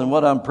need more than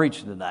what I'm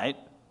preaching tonight.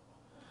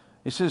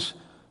 He says,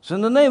 so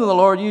in the name of the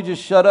Lord, you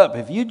just shut up.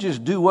 If you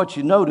just do what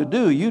you know to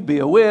do, you'd be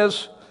a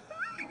whiz.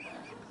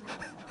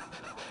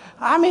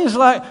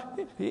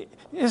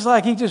 It's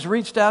like he just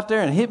reached out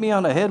there and hit me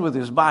on the head with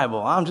his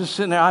Bible. I'm just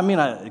sitting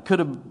there. It could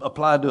have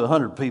applied to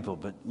 100 people,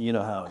 but you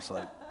know how it's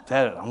like.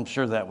 That, I'm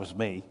sure that was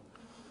me.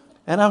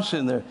 And I'm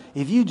sitting there,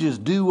 if you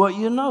just do what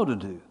you know to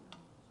do.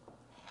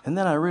 And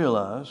then I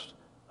realized,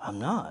 I'm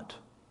not.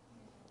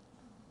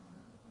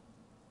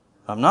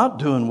 I'm not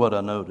doing what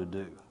I know to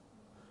do.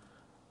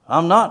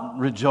 I'm not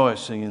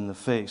rejoicing in the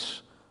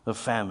face of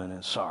famine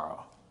and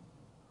sorrow.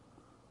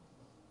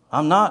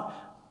 I'm not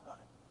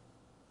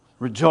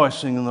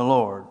rejoicing in the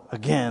Lord.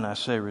 Again, I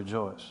say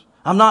rejoice.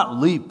 I'm not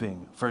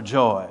leaping for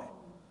joy.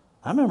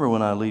 I remember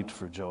when I leapt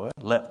for joy,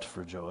 leapt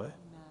for joy.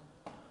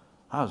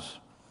 I was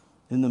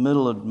in the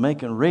middle of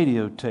making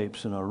radio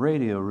tapes in a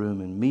radio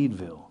room in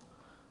Meadville.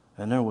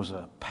 And there was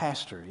a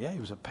pastor. Yeah, he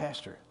was a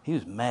pastor. He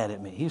was mad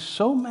at me. He was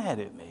so mad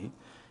at me.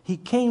 He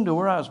came to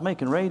where I was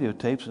making radio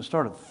tapes and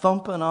started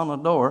thumping on the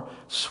door,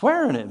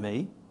 swearing at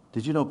me.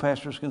 Did you know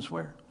pastors can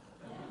swear?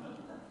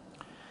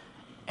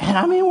 And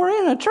I mean, we're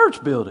in a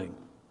church building.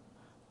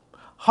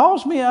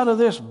 Hauls me out of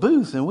this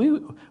booth,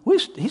 and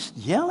he's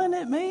yelling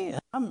at me.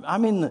 And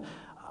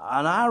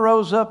I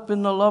rose up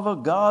in the love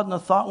of God, and the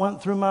thought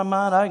went through my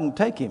mind, I can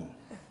take him.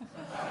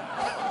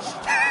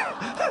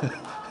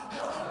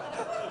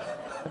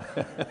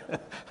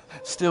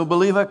 Still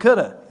believe I could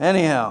have.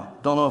 Anyhow,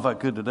 don't know if I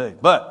could today.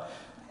 But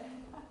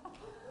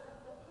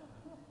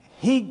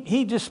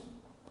he just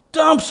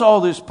dumps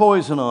all this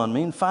poison on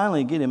me and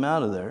finally get him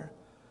out of there.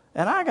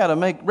 And I got to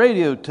make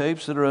radio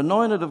tapes that are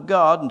anointed of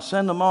God and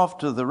send them off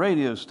to the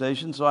radio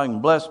station so I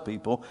can bless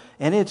people.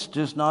 And it's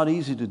just not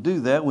easy to do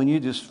that when you're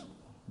just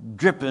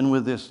dripping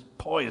with this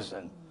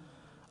poison.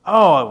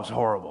 Oh, it was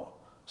horrible.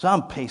 So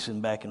I'm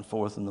pacing back and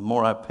forth, and the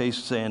more I pace,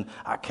 saying,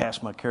 I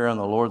cast my care on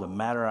the Lord, the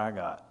madder I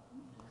got.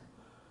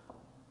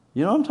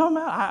 You know what I'm talking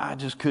about? I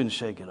just couldn't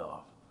shake it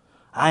off.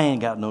 I ain't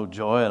got no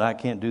joy, and I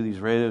can't do these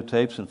radio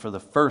tapes, and for the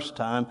first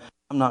time,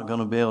 I'm not going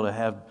to be able to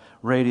have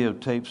radio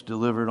tapes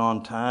delivered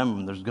on time,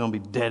 and there's going to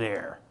be dead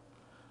air.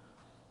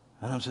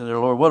 And I'm saying,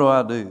 Lord, what do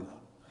I do?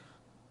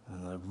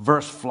 And the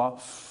verse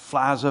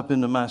flies up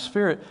into my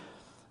spirit,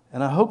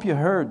 and I hope you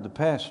heard the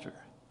pastor,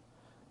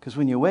 because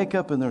when you wake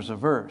up and there's a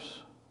verse,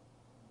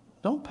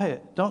 don't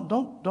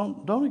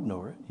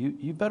ignore it.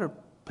 You better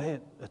pay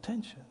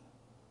attention.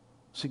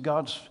 See,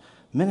 God's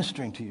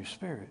ministering to your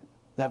spirit.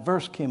 That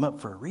verse came up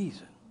for a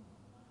reason.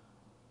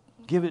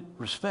 Give it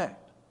respect.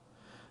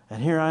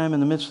 And here I am in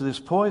the midst of this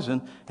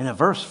poison, and a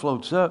verse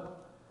floats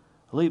up,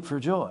 leap for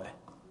joy.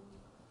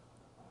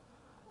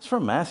 It's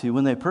from Matthew.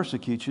 When they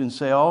persecute you and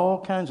say all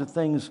kinds of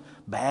things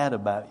bad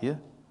about you.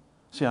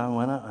 See, I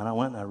went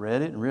and I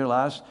read it and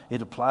realized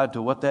it applied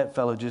to what that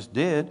fellow just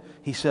did.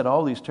 He said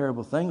all these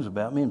terrible things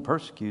about me and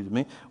persecuted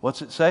me.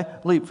 What's it say?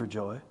 Leap for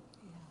joy.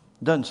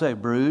 Doesn't say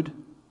brood.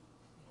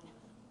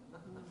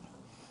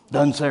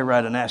 Doesn't say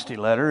write a nasty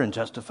letter and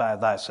justify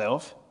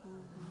thyself.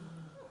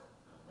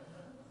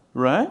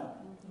 Right?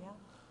 Yeah.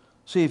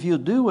 See, if you'll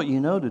do what you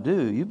know to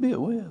do, you'll be a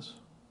whiz.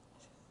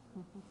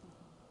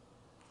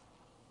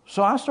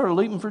 So I started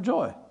leaping for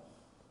joy.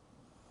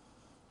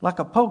 Like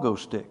a pogo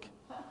stick.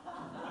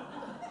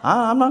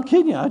 I'm not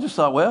kidding you. I just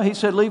thought, well, he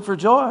said leap for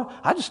joy.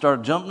 I just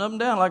started jumping up and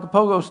down like a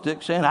pogo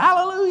stick, saying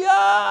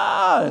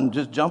hallelujah, and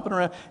just jumping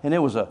around. And it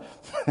was a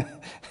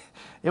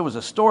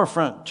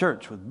storefront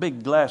church with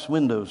big glass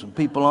windows and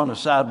people on the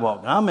sidewalk.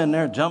 And I'm in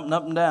there jumping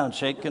up and down,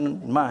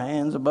 shaking my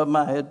hands above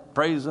my head,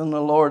 praising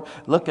the Lord,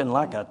 looking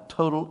like a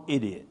total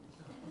idiot.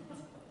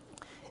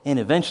 And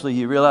eventually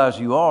you realize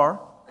you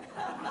are.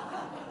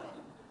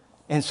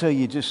 And so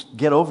you just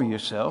get over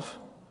yourself.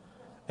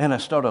 And I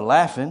started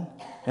laughing.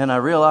 And I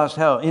realized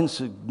how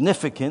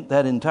insignificant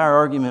that entire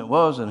argument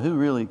was and who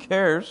really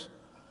cares.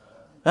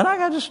 And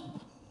I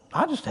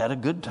just had a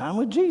good time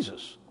with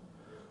Jesus.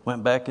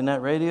 Went back in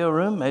that radio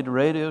room, made the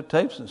radio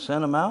tapes and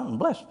sent them out and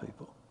blessed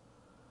people.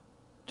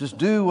 Just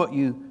do what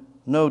you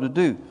know to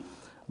do.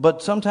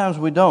 But sometimes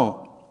we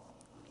don't.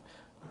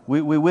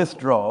 We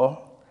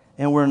withdraw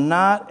and we're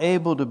not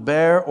able to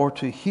bear or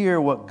to hear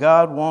what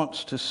God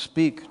wants to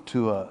speak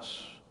to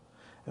us.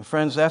 And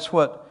friends, that's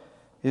what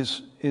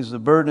is the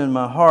burden in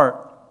my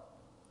heart.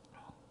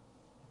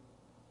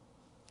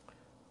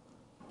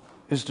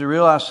 Is to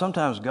realize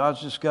sometimes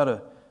God's just got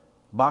to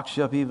box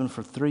you up even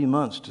for 3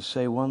 months to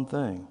say one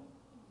thing.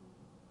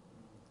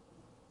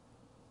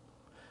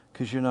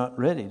 Because you're not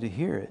ready to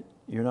hear it.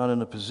 You're not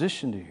in a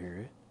position to hear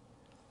it.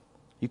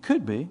 You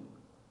could be.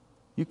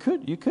 You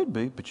could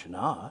be, but you're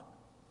not.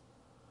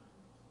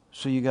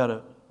 So you got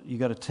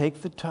to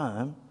take the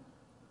time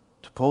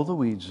to pull the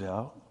weeds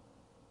out,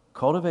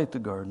 cultivate the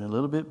garden a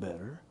little bit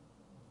better,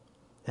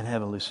 and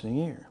have a listening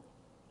ear.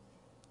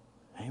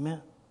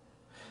 Amen.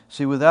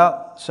 See,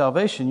 without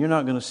salvation, you're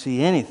not going to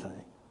see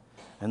anything.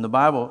 And the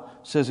Bible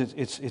says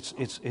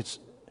it's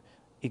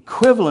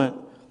equivalent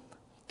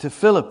to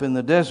Philip in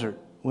the desert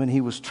when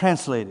he was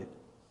translated.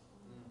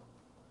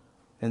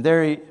 And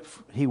there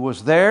he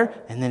was there,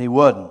 and then he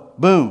wasn't.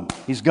 Boom,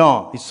 he's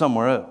gone. He's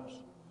somewhere else.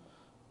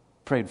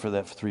 Prayed for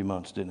that for 3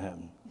 months. Didn't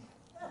happen.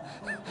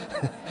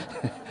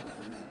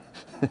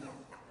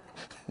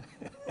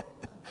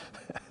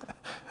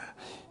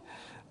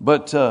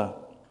 But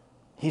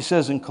he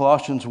says in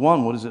Colossians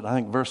 1, what is it? I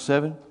think verse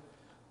 7.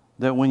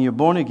 That when you're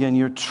born again,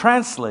 you're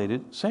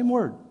translated, same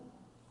word,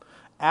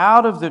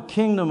 out of the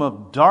kingdom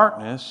of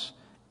darkness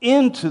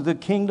into the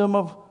kingdom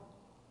of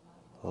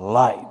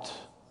light.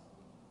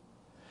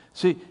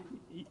 See,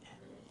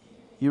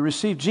 you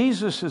receive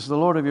Jesus as the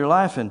Lord of your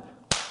life, and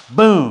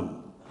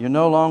boom, you're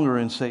no longer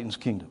in Satan's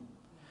kingdom.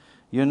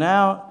 You're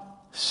now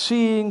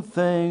seeing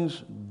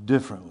things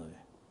differently.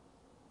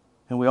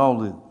 And we all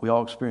do. We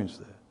all experience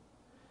that.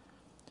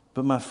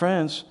 But my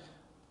friends,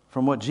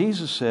 from what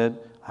Jesus said,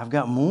 I've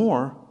got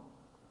more,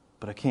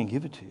 but I can't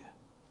give it to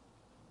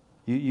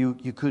you.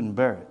 You couldn't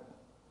bear it.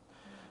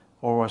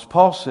 Or as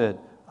Paul said,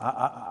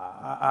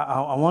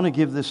 I want to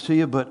give this to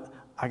you, but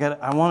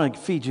I want to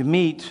feed you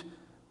meat,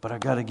 but I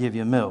got to give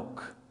you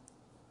milk.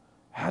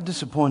 How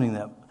disappointing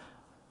that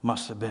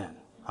must have been.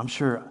 I'm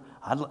sure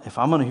if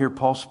I'm going to hear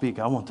Paul speak,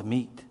 I want the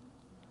meat.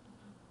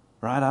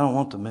 Right? I don't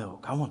want the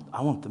milk. I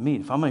want the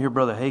meat. If I'm going to hear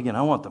Brother Hagin,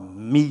 I want the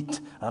meat.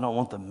 I don't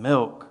want the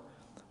milk.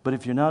 But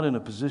if you're not in a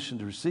position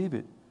to receive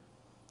it,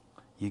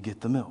 you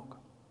get the milk.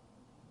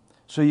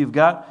 So we've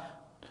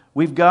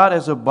got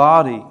as a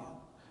body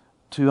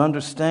to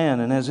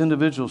understand, and as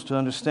individuals to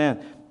understand,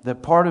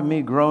 that part of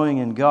me growing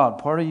in God,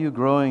 part of you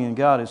growing in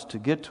God, is to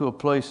get to a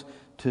place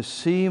to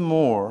see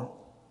more.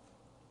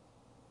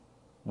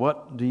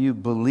 What do you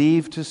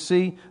believe to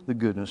see? The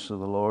goodness of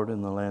the Lord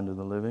in the land of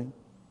the living.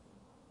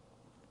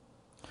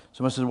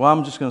 Somebody says, well,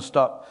 I'm just going to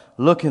stop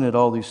looking at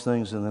all these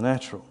things in the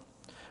natural.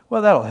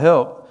 Well, that'll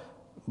help,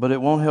 but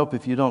it won't help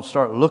if you don't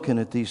start looking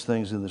at these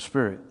things in the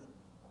Spirit.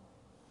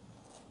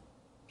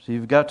 So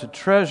you've got to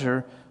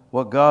treasure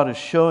what God is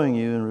showing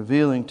you and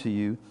revealing to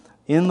you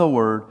in the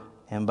Word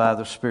and by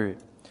the Spirit.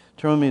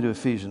 Turn with me to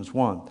Ephesians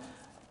 1.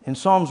 In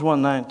Psalms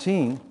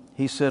 119,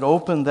 he said,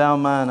 open thou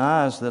mine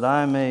eyes that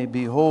I may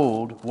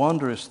behold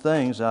wondrous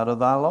things out of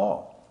thy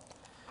law.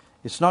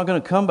 It's not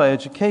going to come by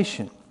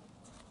education.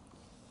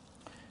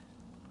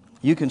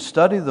 You can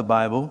study the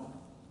Bible.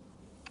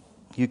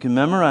 You can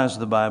memorize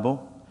the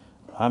Bible.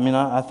 I mean,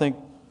 I think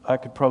I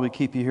could probably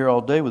keep you here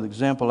all day with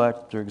example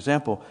after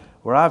example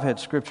where I've had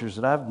scriptures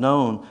that I've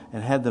known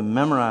and had them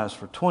memorized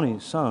for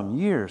 20-some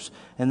years.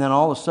 And then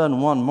all of a sudden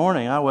one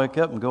morning I wake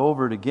up and go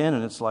over it again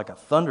and it's like a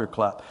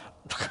thunderclap.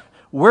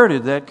 Where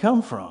did that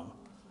come from?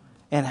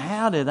 And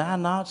how did I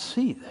not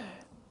see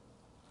that?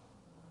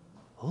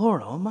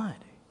 Lord Almighty.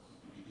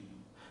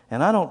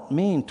 And I don't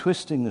mean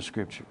twisting the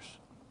scriptures.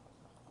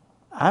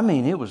 I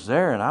mean, it was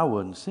there and I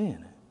wasn't seeing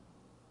it.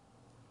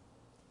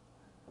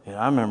 And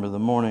I remember the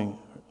morning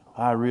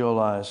I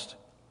realized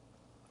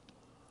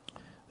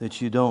that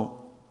you don't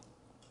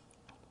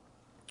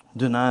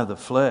deny the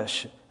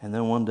flesh, and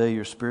then one day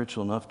you're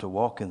spiritual enough to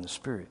walk in the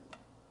Spirit.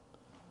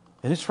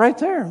 And it's right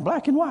there in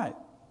black and white.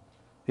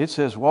 It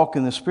says, walk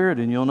in the Spirit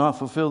and you'll not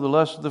fulfill the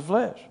lust of the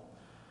flesh.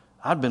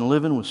 I'd been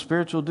living with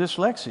spiritual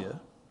dyslexia,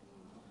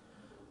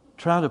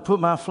 trying to put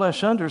my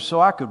flesh under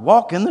so I could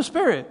walk in the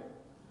Spirit.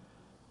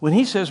 When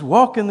he says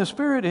walk in the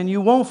Spirit and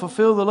you won't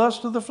fulfill the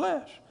lust of the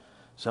flesh.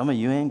 Some of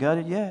you ain't got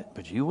it yet,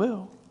 but you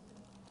will.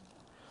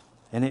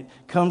 And it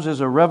comes as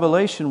a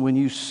revelation when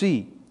you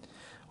see.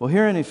 Well,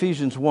 here in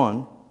Ephesians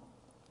 1,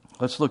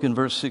 let's look in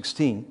verse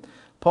 16.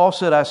 Paul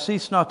said, I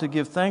cease not to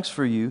give thanks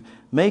for you,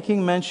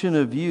 making mention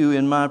of you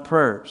in my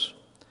prayers.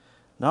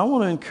 Now I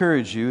want to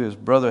encourage you, as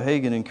Brother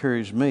Hagin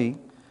encouraged me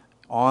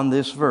on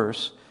this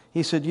verse.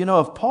 He said,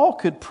 if Paul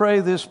could pray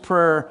this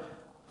prayer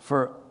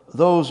for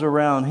those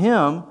around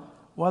him,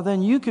 well,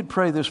 then you could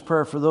pray this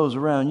prayer for those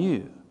around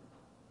you.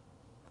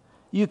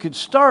 You could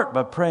start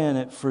by praying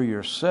it for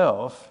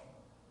yourself,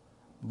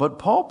 but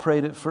Paul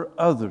prayed it for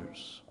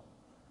others.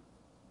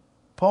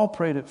 Paul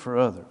prayed it for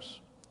others.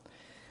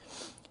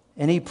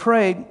 And he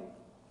prayed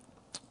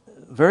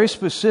very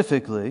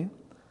specifically,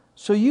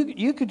 so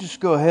you could just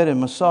go ahead and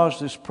massage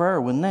this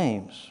prayer with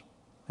names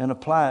and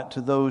apply it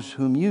to those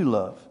whom you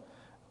love.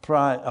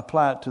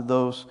 Apply it to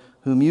those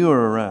whom you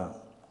are around.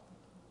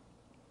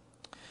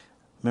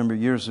 Remember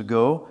years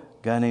ago,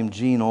 a guy named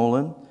Gene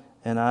Olin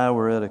and I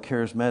were at a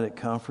charismatic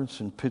conference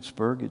in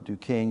Pittsburgh at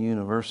Duquesne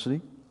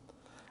University,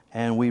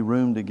 and we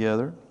roomed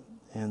together,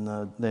 and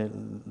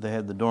they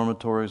had the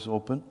dormitories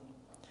open,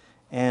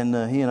 and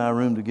he and I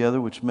roomed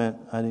together, which meant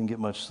I didn't get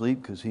much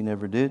sleep because he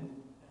never did.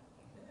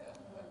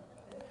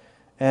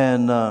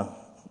 And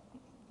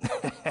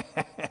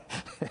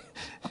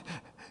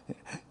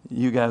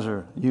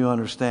you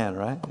understand,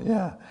 right?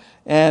 Yeah.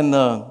 And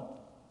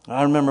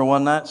I remember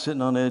one night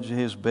sitting on the edge of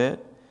his bed.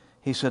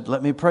 He said,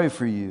 let me pray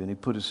for you. And he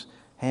put his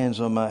hands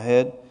on my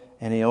head.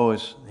 And he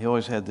always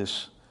had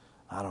this,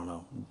 I don't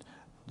know.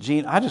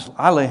 Gene,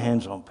 I lay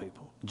hands on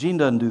people. Gene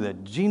doesn't do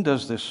that. Gene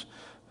does this.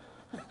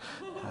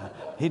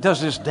 He does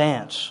this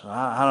dance.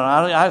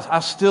 I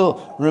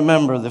still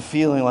remember the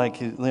feeling like,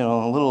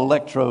 little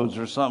electrodes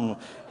or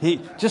something. He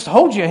just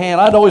hold your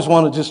hand. I'd always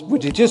want to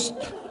would you just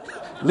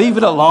leave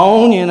it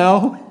alone,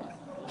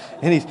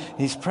 And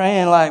he's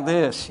praying like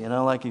this,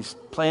 like he's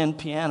playing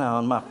piano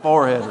on my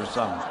forehead or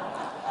something.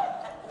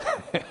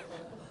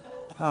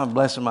 Oh,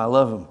 bless him, I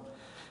love him.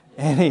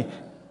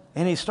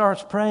 And he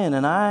starts praying,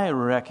 and I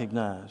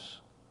recognize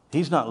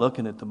he's not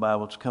looking at the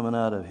Bible. It's coming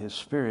out of his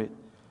spirit.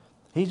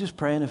 He's just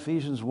praying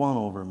Ephesians 1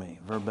 over me,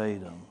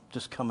 verbatim,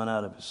 just coming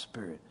out of his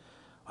spirit.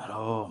 But,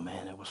 oh,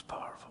 man, it was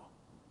powerful.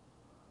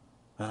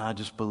 And I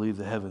just believe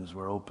the heavens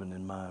were open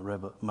in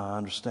my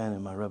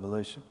understanding, my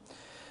revelation.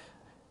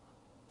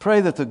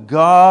 Pray that the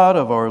God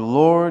of our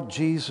Lord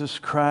Jesus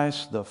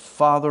Christ, the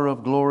Father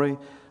of glory,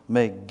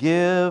 may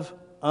give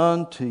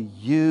unto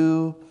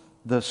you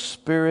the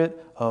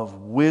spirit of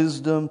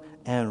wisdom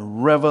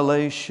and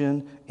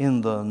revelation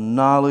in the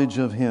knowledge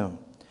of Him,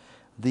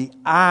 the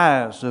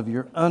eyes of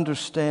your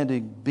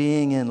understanding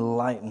being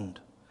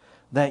enlightened,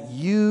 that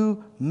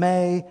you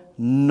may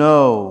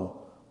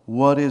know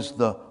what is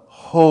the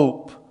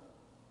hope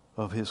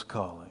of His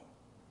calling.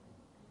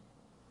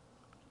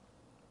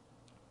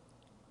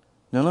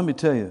 Now let me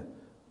tell you,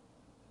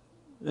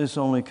 this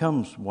only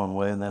comes one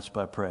way, and that's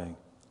by praying.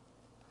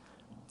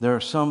 There are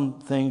some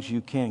things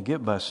you can't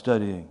get by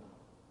studying.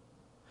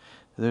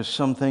 There's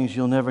some things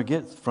you'll never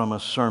get from a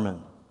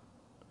sermon.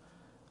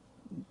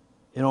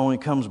 It only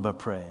comes by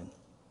praying.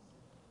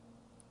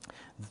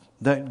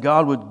 That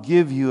God would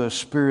give you a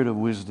spirit of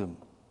wisdom.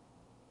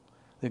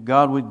 That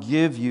God would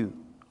give you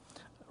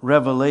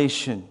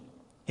revelation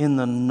in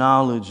the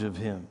knowledge of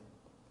Him.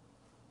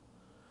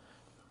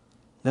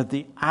 That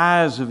the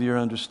eyes of your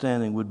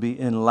understanding would be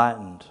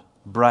enlightened,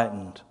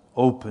 brightened,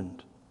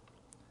 opened.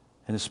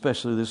 And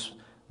especially this,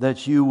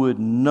 that you would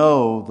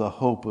know the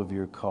hope of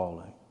your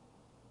calling.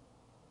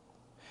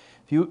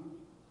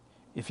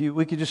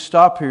 We could just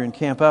stop here and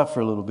camp out for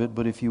a little bit,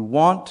 but if you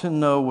want to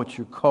know what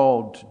you're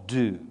called to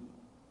do,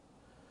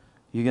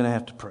 you're going to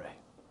have to pray.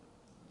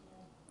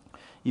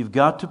 You've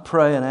got to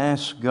pray and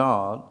ask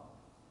God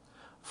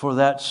for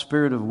that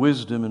spirit of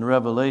wisdom and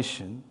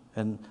revelation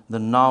and the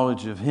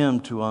knowledge of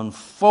Him to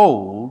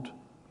unfold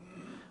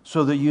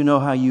so that you know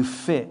how you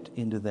fit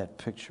into that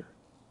picture.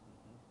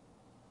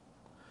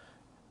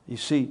 You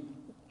see,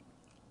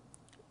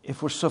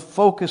 if we're so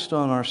focused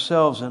on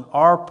ourselves and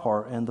our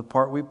part and the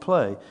part we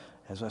play,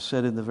 as I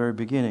said in the very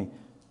beginning,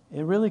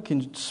 it really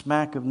can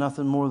smack of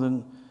nothing more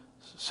than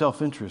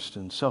self-interest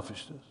and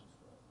selfishness.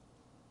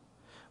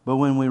 But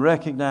when we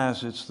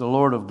recognize it's the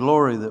Lord of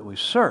glory that we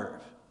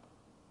serve,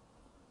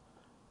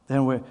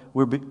 then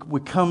we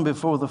come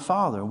before the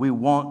Father. We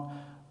want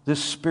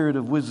this spirit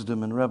of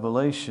wisdom and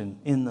revelation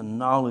in the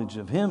knowledge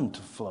of Him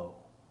to flow.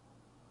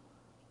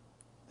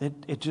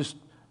 It just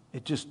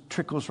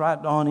trickles right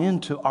on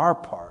into our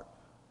part.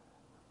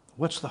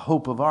 What's the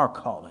hope of our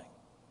calling?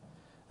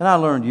 And I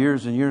learned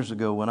years and years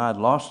ago when I'd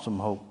lost some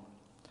hope.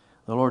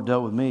 The Lord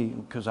dealt with me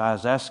because I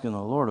was asking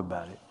the Lord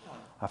about it.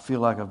 I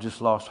feel like I've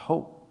just lost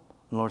hope.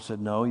 And the Lord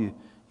said, no,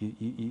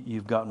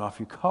 you've gotten off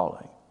your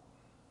calling.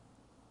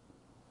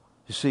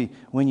 You see,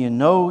 when you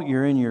know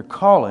you're in your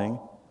calling,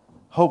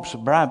 hope's a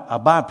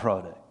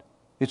byproduct.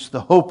 It's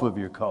the hope of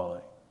your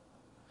calling.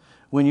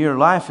 When your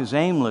life is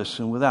aimless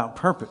and without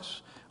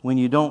purpose, when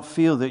you don't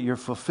feel that you're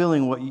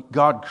fulfilling what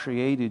God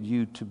created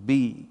you to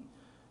be,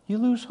 you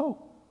lose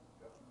hope.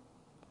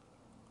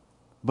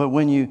 But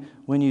when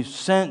you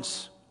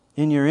sense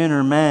in your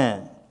inner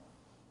man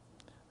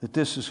that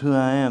this is who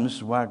I am, this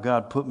is why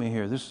God put me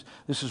here, this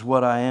is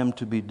what I am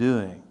to be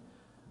doing,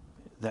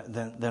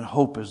 then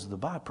hope is the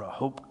byproduct.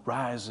 Hope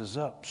rises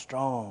up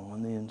strong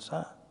on the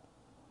inside.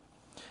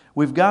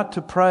 We've got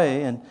to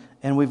pray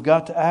and we've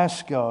got to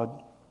ask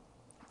God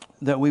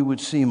that we would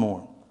see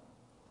more.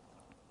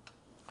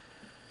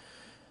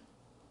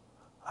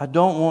 I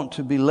don't want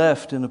to be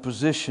left in a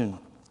position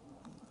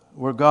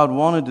where God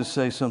wanted to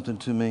say something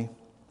to me,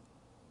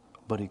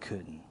 but He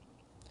couldn't.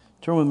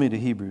 Turn with me to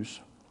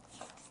Hebrews.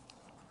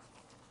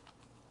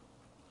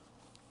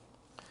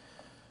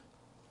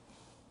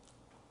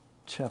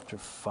 Chapter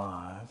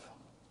 5.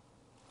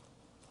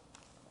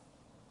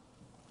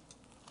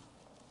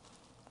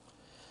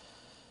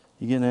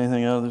 You getting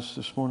anything out of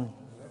this morning?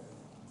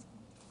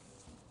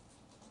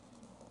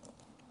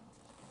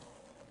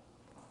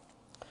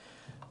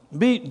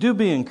 Do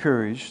be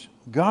encouraged.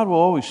 God will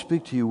always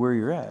speak to you where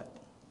you're at.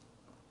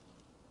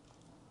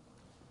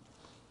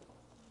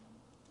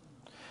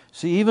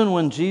 See, even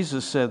when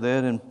Jesus said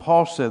that and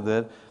Paul said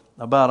that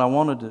about I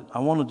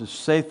wanted to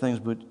say things,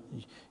 but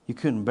you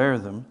couldn't bear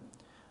them,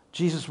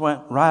 Jesus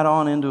went right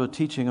on into a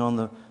teaching on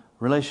the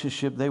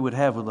relationship they would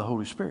have with the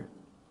Holy Spirit.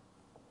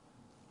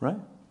 Right?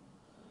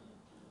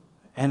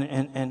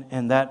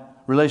 And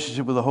that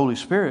relationship with the Holy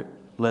Spirit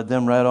led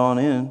them right on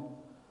in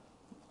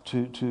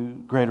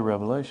to greater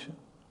revelation.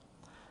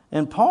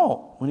 And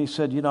Paul, when he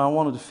said, I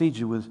wanted to feed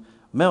you with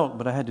milk,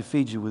 but I had to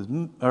feed you with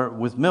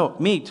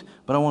meat,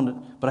 but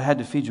I had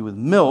to feed you with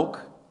milk.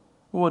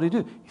 Well, what did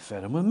he do? He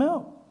fed them with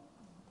milk.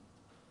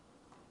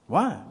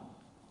 Why?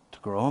 To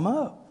grow them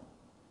up.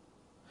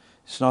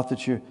 It's not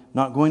that you're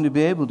not going to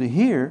be able to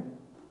hear,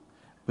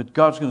 but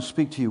God's going to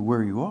speak to you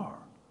where you are.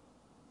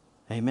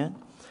 Amen?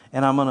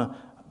 And I'm going to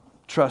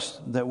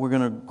trust that we're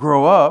going to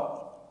grow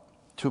up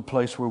to a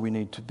place where we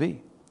need to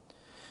be.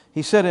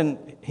 He said in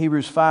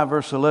Hebrews 5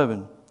 verse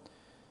 11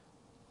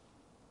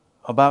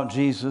 about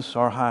Jesus,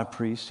 our high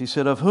priest, he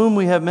said, of whom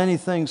we have many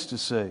things to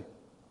say,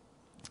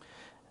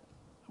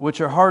 which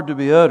are hard to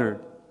be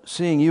uttered,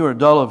 seeing you are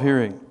dull of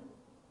hearing.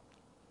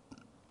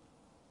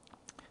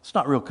 It's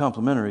not real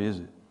complimentary, is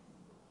it?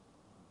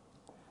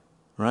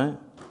 Right?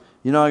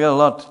 I got a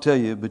lot to tell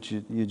you, but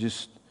you're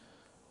just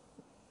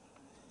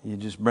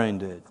brain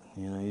dead.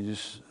 You're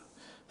just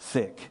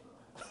thick.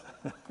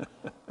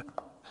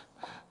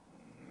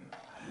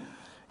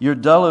 You're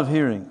dull of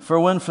hearing. For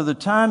when for the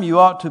time you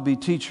ought to be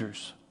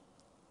teachers,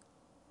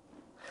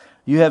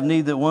 you have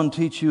need that one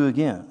teach you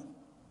again,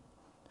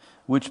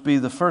 which be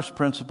the first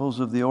principles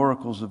of the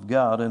oracles of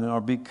God, and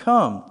are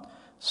become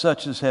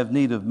such as have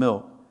need of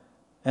milk,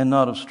 and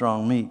not of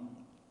strong meat.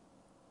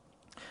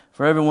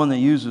 For everyone that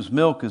uses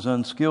milk is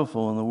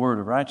unskillful in the word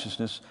of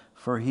righteousness,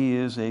 for he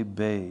is a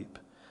babe.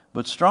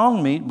 But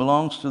strong meat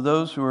belongs to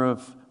those who are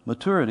of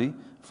maturity,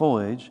 full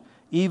age,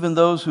 even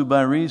those who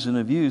by reason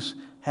of use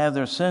have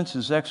their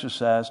senses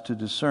exercised to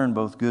discern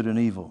both good and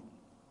evil.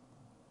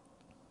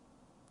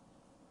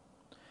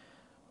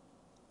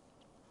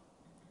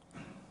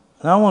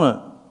 And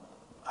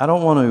I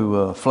don't want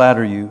to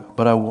flatter you,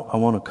 but I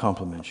want to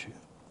compliment you.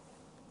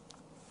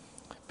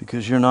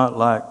 Because you're not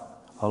like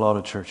a lot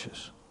of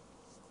churches.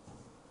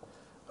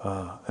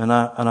 And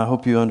I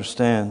hope you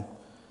understand,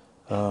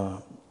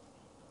 I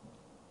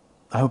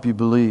hope you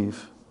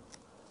believe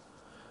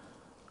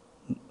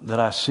that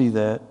I see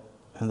that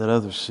and that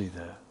others see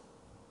that.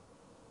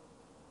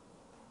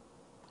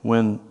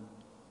 When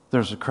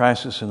there's a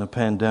crisis and a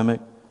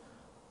pandemic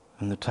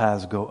and the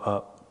tithes go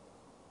up.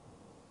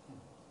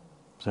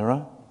 Is that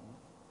right?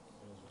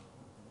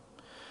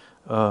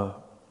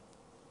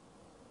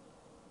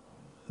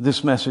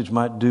 This message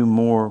might do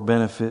more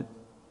benefit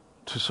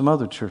to some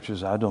other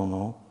churches, I don't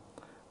know.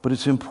 But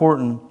it's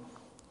important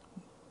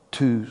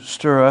to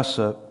stir us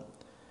up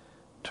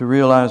to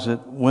realize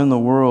that when the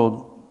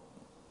world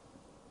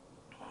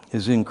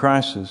is in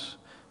crisis,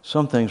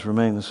 some things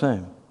remain the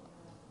same.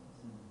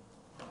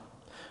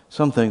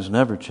 Some things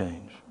never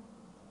change.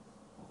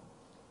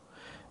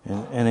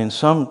 And in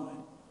some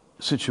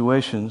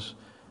situations,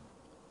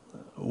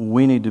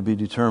 we need to be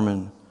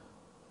determined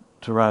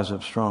to rise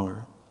up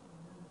stronger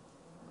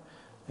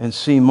and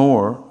see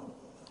more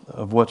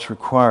of what's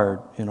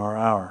required in our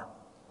hour.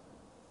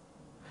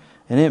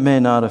 And it may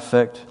not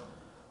affect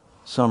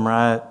some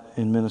riot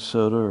in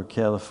Minnesota or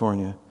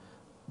California,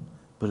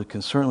 but it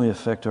can certainly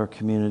affect our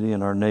community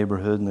and our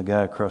neighborhood and the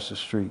guy across the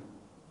street.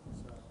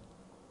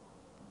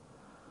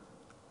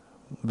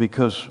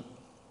 Because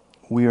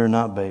we are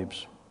not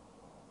babes.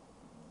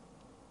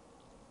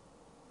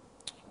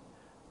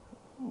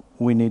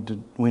 We need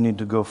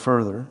to go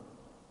further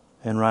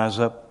and rise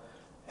up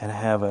and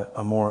have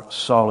a more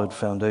solid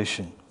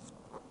foundation.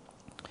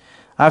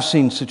 I've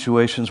seen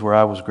situations where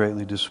I was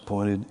greatly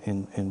disappointed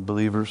in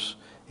believers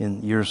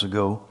in years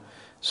ago.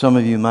 Some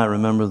of you might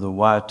remember the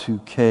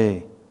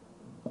Y2K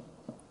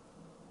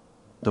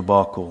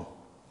debacle,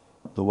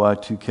 the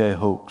Y2K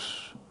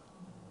hoax.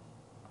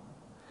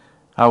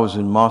 I was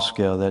in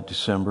Moscow that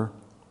December.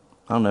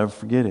 I'll never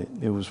forget it.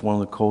 It was one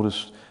of the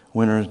coldest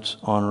winters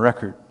on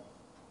record.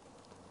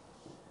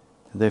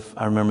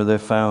 I remember they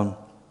found,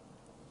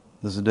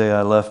 this is the day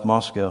I left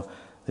Moscow,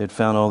 they'd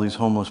found all these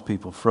homeless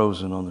people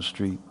frozen on the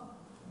street.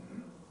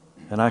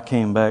 And I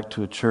came back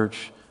to a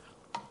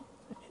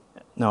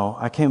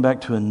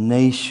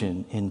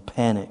nation in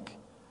panic,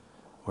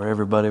 where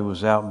everybody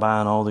was out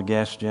buying all the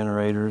gas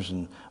generators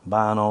and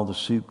buying all the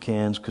soup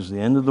cans because the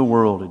end of the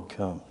world had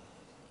come.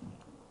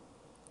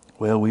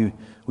 Well, we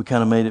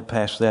kind of made it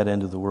past that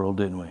end of the world,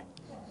 didn't we?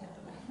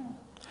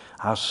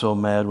 I was so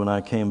mad when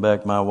I came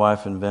back, my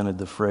wife invented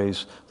the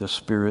phrase, the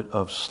spirit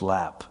of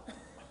slap.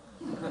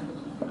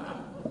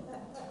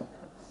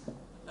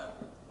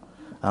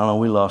 I don't know,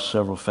 we lost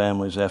several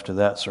families after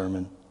that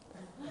sermon.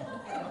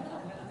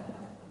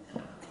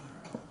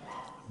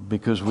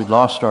 Because we'd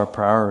lost our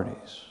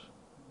priorities.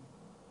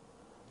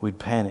 We'd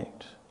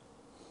panicked.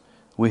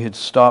 We had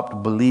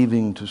stopped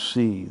believing to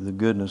see the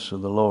goodness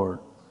of the Lord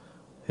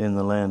in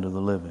the land of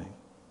the living.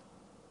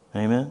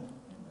 Amen?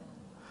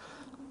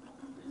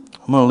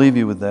 I'm going to leave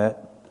you with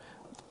that.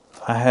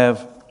 I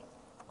have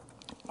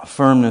a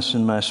firmness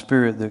in my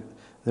spirit that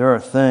there are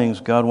things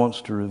God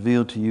wants to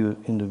reveal to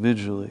you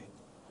individually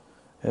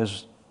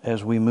as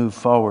we move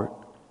forward.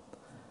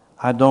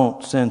 I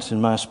don't sense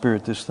in my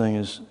spirit this thing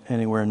is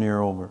anywhere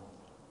near over.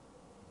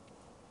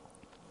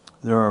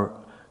 There are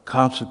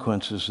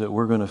consequences that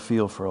we're going to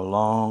feel for a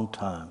long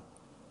time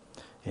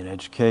in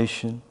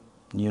education,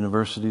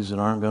 universities that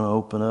aren't going to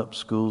open up,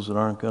 schools that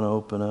aren't going to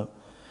open up,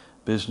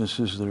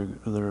 businesses that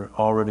are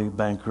already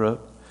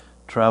bankrupt,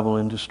 travel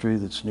industry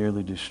that's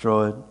nearly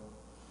destroyed.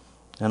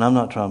 And I'm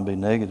not trying to be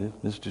negative.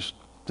 This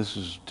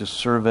is just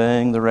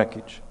surveying the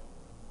wreckage.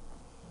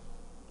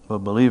 But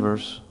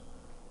believers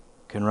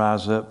can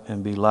rise up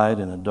and be light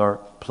in a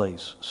dark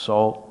place.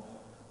 Salt,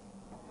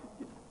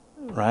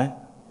 right?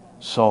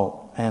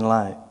 Salt and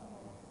light.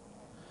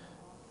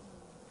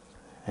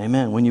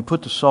 Amen. When you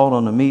put the salt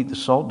on the meat, the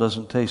salt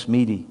doesn't taste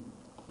meaty.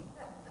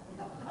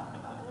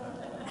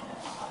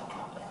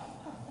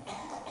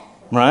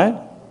 Right?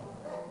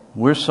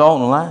 We're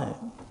salt and light,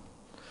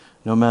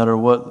 no matter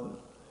what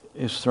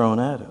is thrown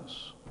at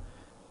us.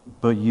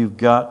 But you've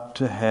got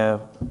to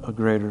have a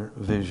greater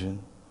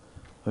vision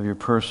of your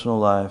personal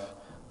life,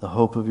 the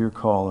hope of your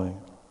calling,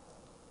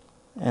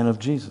 and of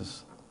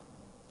Jesus.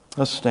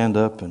 Let's stand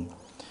up. And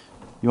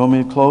you want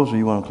me to close, or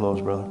you want to close,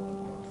 brother?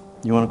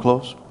 You want to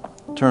close?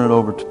 Turn it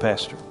over to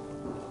Pastor.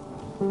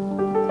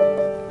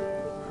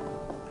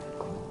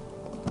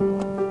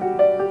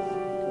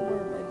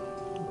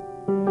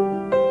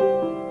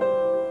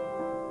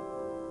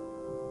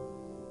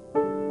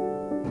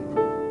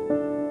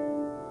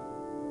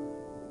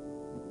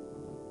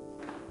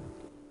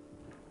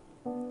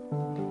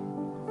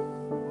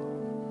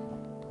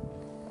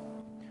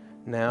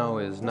 Now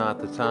is not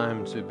the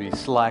time to be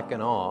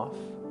slacking off,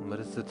 but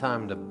it's the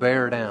time to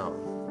bear down.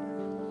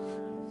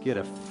 Get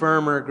a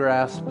firmer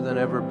grasp than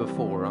ever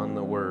before on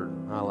the Word.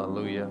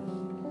 Hallelujah.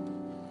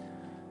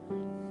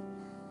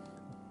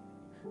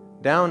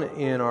 Down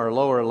in our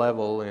lower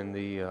level in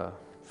the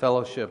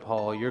fellowship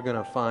hall, you're going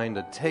to find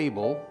a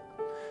table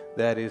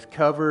that is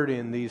covered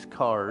in these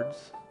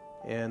cards,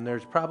 and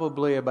there's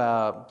probably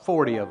about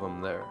 40 of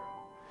them there.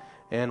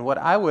 And what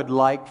I would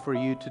like for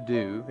you to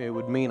do, it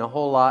would mean a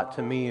whole lot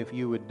to me if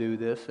you would do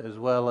this, as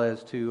well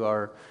as to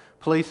our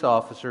police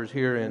officers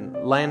here in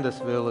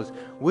Landisville, is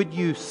would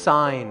you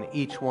sign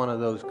each one of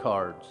those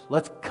cards?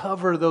 Let's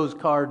cover those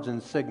cards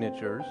in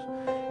signatures,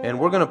 and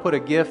we're going to put a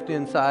gift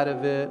inside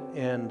of it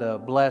and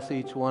bless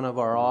each one of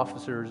our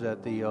officers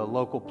at the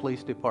local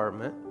police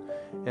department.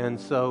 And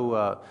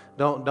so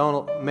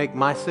don't make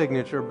my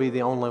signature be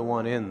the only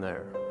one in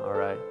there, all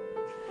right?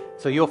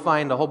 So you'll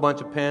find a whole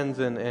bunch of pens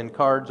and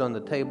cards on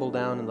the table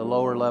down in the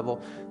lower level.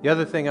 The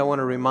other thing I want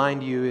to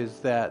remind you is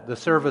that the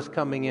service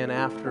coming in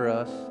after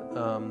us,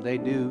 they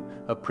do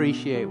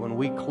appreciate when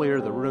we clear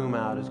the room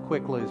out as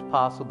quickly as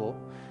possible.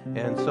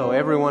 And so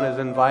everyone is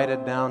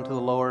invited down to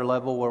the lower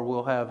level where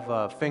we'll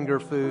have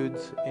finger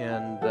foods,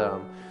 and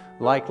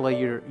likely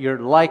you're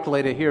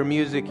likely to hear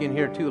music in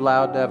here too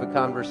loud to have a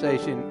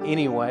conversation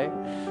anyway.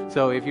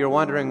 So if you're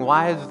wondering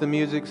why is the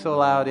music so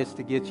loud, it's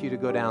to get you to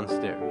go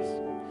downstairs.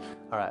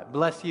 All right,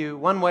 bless you.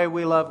 One way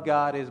we love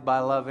God is by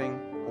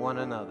loving one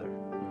another.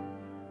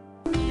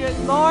 Good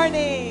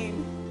morning.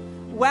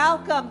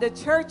 Welcome to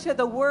Church of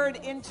the Word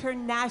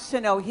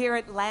International here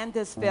at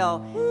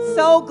Landisville.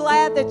 So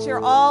glad that you're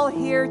all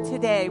here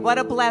today. What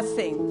a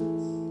blessing.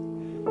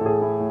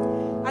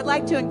 I'd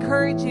like to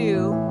encourage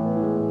you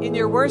in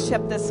your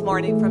worship this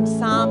morning from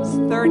Psalms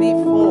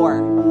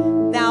 34.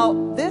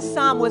 Now, this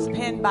psalm was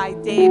penned by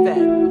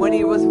David when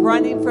he was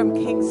running from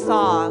King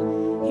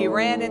Saul. He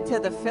ran into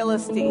the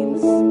Philistines.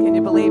 Can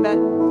you believe it?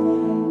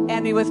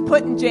 And he was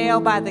put in jail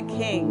by the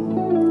king.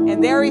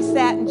 And there he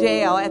sat in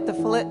jail at the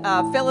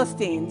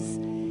Philistines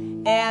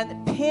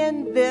and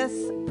penned this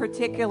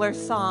particular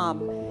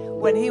psalm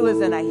when he was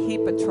in a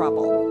heap of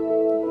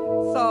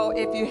trouble. So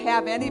if you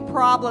have any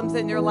problems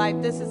in your life,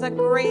 this is a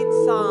great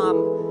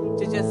psalm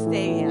to just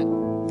stay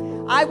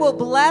in. I will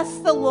bless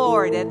the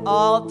Lord at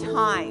all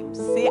times.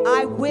 See,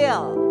 I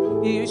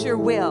will. You use your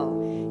will.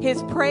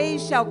 His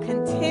praise shall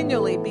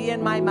continually be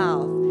in my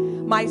mouth.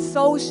 My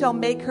soul shall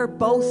make her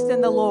boast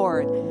in the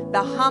Lord.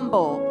 The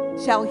humble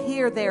shall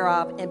hear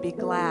thereof and be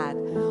glad.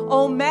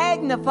 Oh,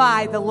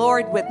 magnify the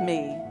Lord with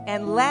me,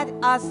 and let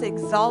us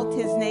exalt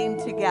his name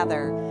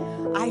together.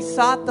 I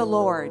sought the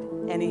Lord,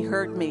 and he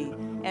heard me,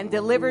 and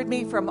delivered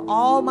me from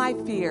all my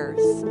fears.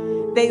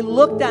 They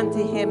looked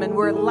unto him and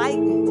were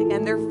lightened,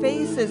 and their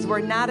faces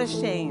were not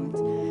ashamed.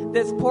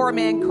 This poor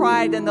man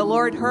cried, and the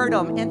Lord heard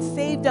him, and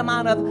saved him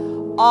out of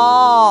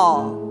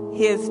all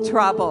his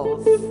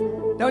troubles.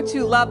 Don't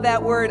you love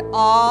that word,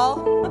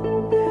 all?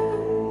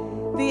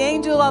 The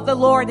angel of the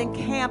Lord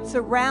encamps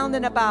around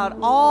and about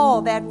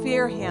all that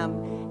fear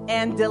him,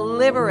 and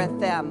delivereth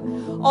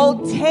them.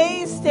 Oh,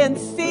 taste and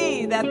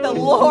see that the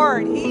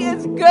Lord, he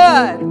is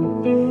good.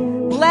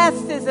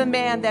 Blessed is a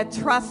man that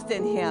trusts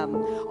in him.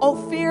 Oh,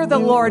 fear the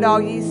Lord,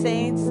 all ye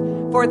saints,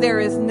 for there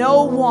is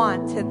no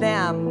want to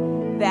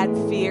them that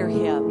fear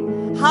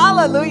him.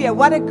 Hallelujah.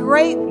 What a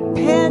great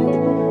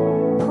penned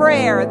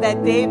prayer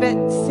that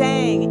David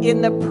sang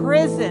in the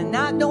prison,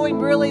 not knowing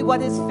really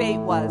what his fate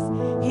was.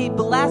 He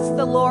blessed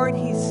the Lord.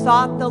 He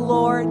sought the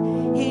Lord.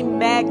 He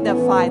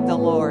magnified the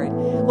Lord.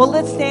 Well,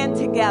 let's stand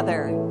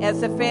together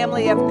as a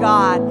family of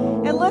God,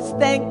 and let's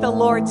thank the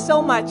Lord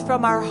so much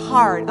from our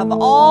heart of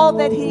all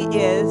that he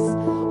is,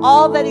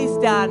 all that he's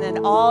done,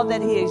 and all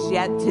that he is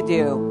yet to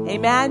do.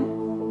 Amen.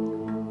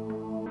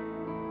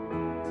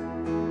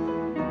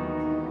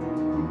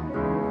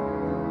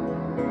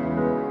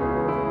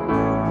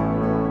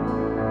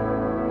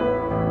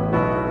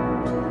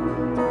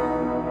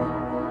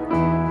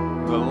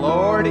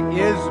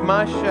 Is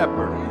my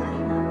shepherd.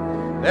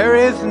 There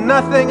is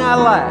nothing I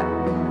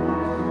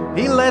lack.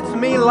 He lets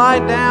me lie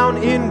down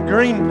in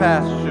green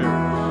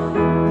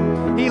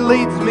pastures. He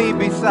leads me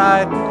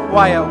beside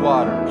quiet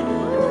waters.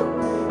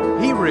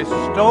 He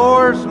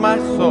restores my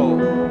soul.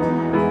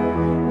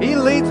 He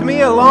leads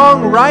me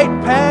along right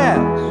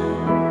paths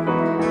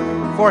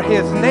for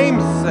his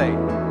name's sake.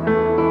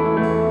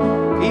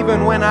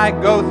 Even when I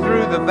go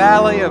through the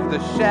valley of the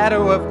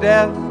shadow of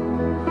death,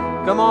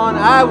 come on,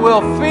 I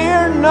will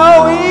fear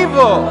no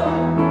evil,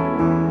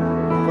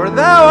 for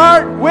thou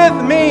art with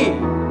me.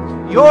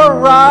 Your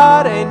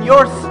rod and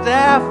your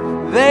staff,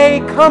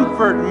 they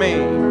comfort me.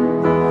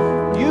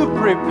 You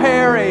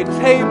prepare a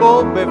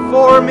table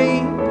before me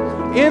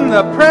in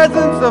the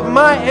presence of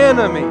my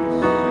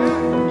enemies.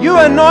 You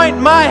anoint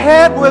my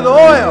head with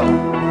oil.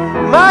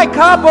 My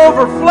cup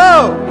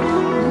overflows.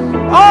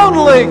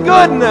 Only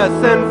goodness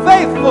and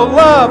faithful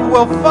love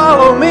will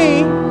follow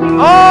me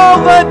all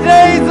the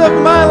days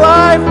of my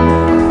life,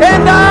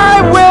 and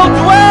I will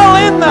dwell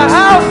in the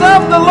house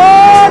of the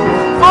Lord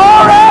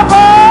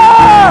forever.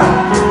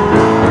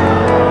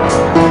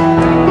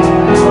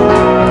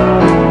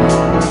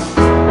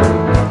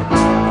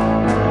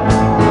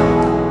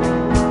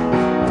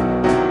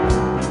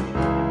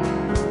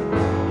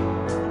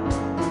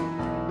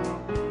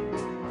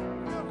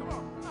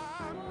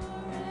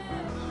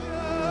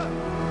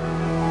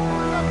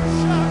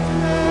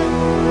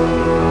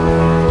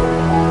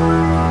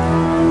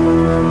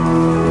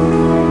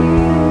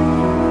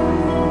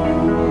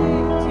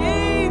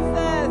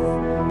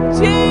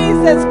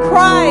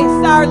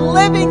 Christ, our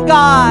living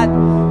God,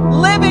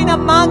 living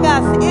among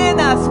us, in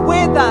us,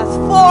 with us,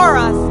 for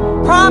us,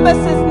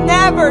 promises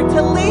never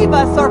to leave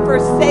us or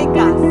forsake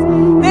us.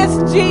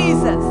 This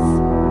Jesus,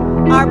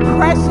 our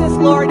precious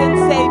Lord and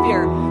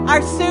Savior,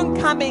 our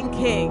soon-coming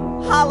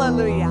King.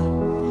 Hallelujah.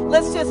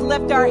 Let's just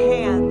lift our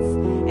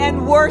hands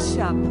and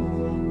worship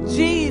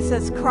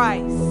Jesus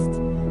Christ,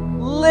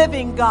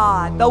 living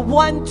God, the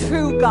one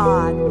true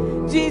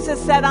God.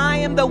 Jesus said, I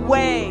am the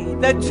way,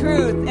 the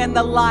truth, and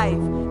the life.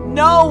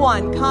 No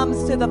one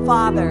comes to the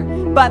Father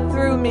but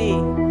through me.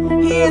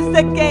 He is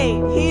the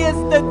gate. He is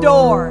the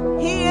door.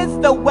 He is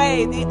the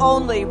way, the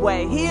only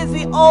way. He is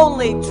the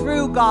only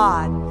true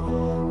God.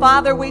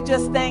 Father, we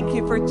just thank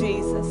you for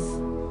Jesus.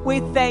 We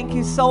thank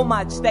you so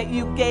much that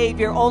you gave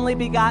your only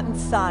begotten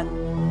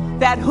Son,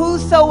 that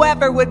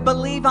whosoever would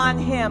believe on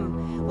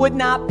him would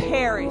not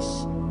perish,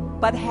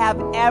 but have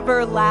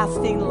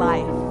everlasting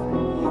life.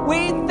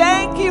 We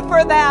thank you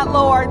for that,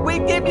 Lord. We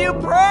give you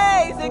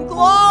praise and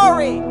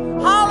glory.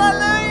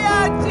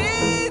 Hallelujah.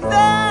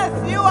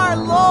 Jesus, you are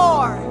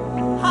Lord.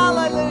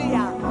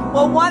 Hallelujah.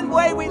 Well, one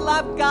way we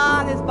love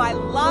God is by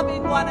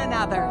loving one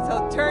another.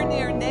 So turn to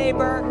your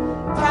neighbor,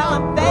 tell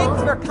him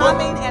thanks for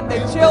coming, and the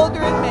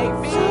children may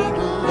be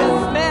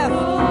dismissed.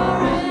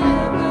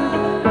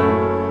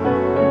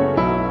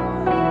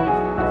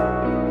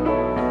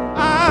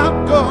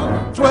 I'm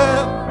gonna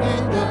dwell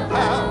in the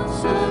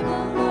house of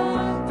the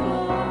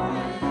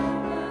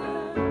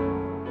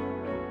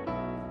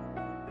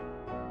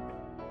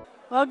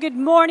Well, good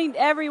morning,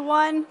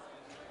 everyone.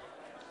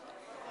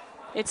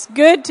 It's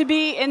good to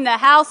be in the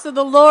house of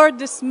the Lord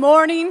this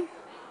morning.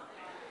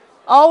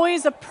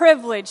 Always a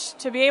privilege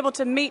to be able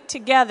to meet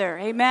together.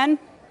 Amen.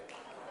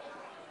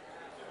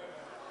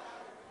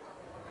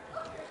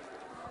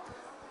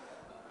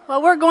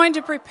 Well, we're going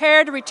to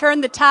prepare to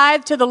return the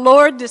tithe to the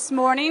Lord this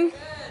morning.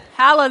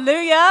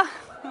 Hallelujah.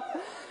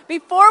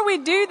 Before we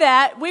do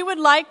that, we would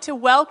like to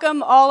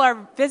welcome all our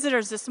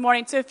visitors this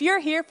morning. So if you're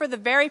here for the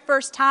very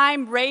first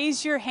time,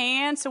 raise your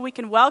hand so we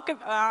can welcome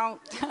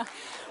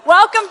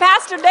welcome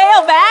Pastor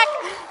Dale back.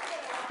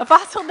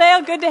 Apostle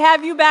Dale, good to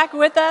have you back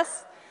with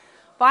us.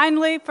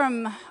 Finally,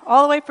 from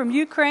all the way from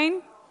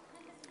Ukraine.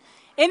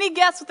 Any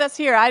guests with us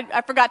here?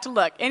 I forgot to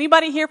look.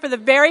 Anybody here for the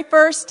very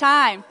first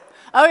time?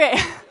 Okay.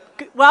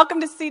 Welcome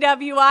to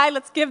CWI.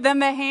 Let's give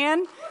them a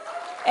hand.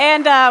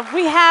 And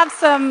we have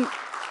some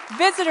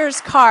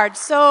visitors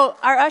cards. So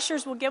our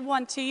ushers will give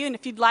one to you. And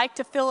if you'd like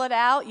to fill it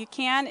out, you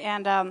can.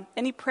 And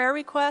any prayer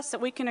requests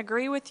that we can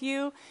agree with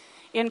you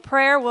in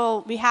prayer,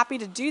 we'll be happy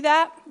to do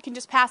that. You can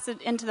just pass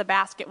it into the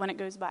basket when it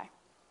goes by.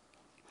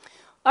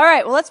 All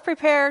right. Well, let's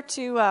prepare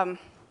to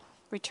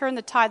return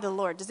the tithe to the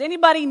Lord. Does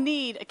anybody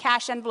need a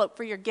cash envelope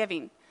for your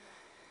giving?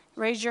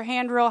 Raise your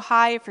hand real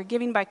high if you're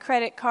giving by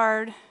credit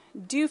card.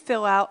 Do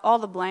fill out all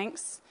the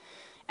blanks.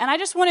 And I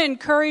just want to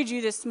encourage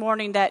you this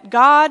morning that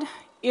God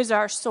is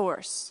our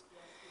source.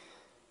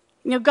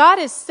 You know, God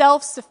is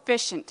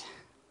self-sufficient.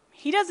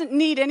 He doesn't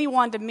need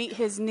anyone to meet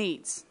his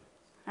needs.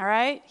 All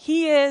right?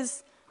 He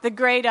is the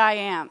great I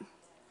am.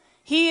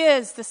 He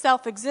is the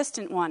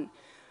self-existent one.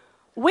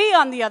 We,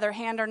 on the other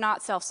hand, are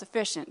not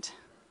self-sufficient.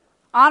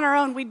 On our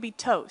own, we'd be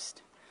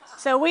toast.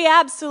 So we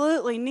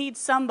absolutely need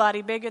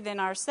somebody bigger than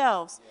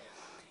ourselves.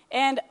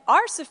 And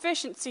our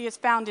sufficiency is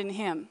found in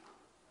him.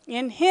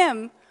 In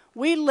him,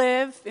 we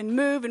live and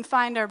move and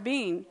find our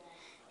being.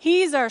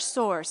 He's our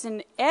source.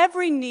 And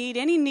every need,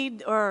 any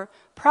need or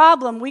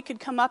problem we could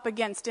come up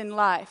against in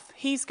life,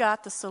 he's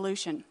got the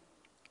solution.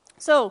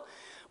 So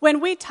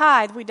when we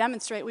tithe, we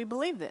demonstrate we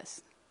believe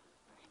this.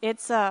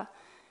 It's an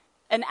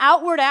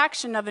outward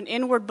action of an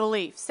inward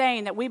belief,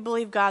 saying that we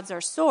believe God's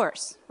our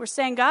source. We're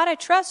saying, God, I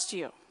trust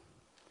you.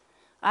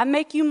 I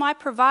make you my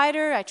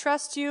provider. I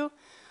trust you.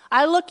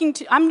 I'm looking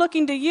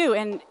to you.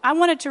 And I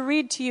wanted to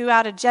read to you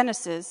out of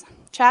Genesis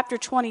chapter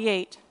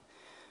 28.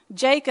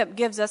 Jacob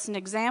gives us an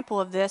example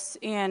of this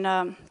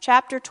in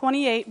chapter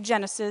 28,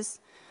 Genesis,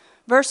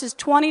 verses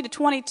 20 to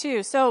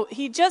 22. So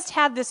he just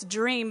had this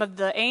dream of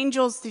the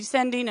angels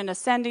descending and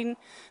ascending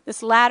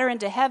this ladder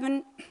into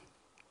heaven.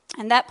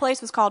 And that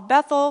place was called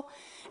Bethel.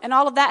 And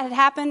all of that had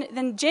happened.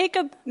 Then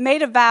Jacob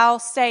made a vow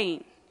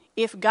saying,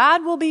 if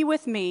God will be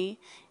with me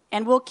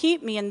and will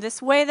keep me in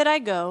this way that I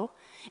go,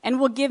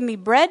 and will give me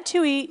bread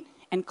to eat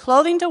and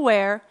clothing to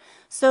wear,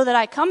 so that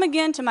I come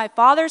again to my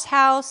father's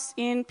house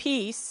in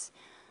peace.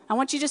 I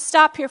want you to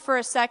stop here for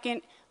a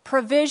second.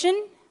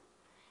 Provision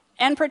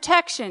and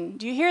protection.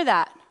 Do you hear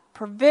that?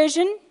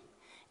 Provision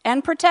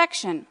and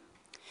protection.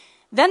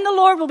 Then the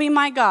Lord will be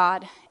my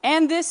God,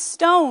 and this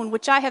stone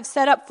which I have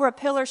set up for a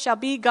pillar shall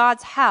be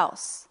God's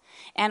house.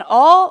 And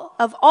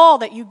all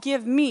that you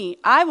give me,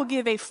 I will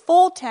give a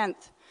full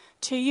tenth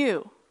to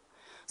you.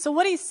 So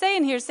what he's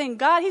saying here is saying,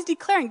 God, he's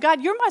declaring,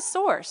 God, you're my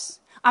source.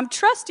 I'm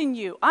trusting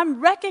you.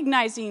 I'm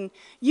recognizing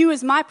you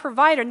as my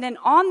provider. And then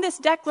on this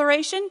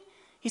declaration,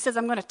 he says,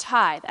 I'm going to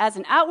tithe. As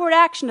an outward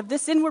action of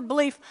this inward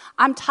belief,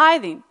 I'm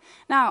tithing.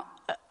 Now,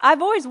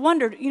 I've always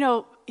wondered,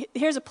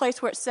 here's a place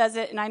where it says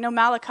it, and I know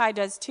Malachi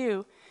does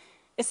too.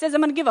 It says,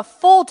 I'm going to give a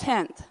full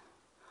tenth.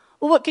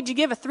 well, what, could you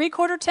give a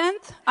 3/4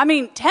 tenth? I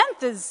mean,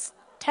 tenth is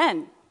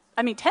 10.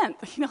 I mean,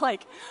 tenth,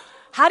 like,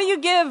 how do you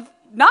give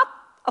not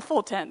a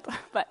full tenth?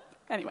 But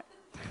anyway.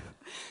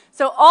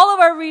 So all of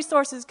our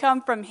resources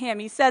come from him.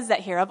 He says that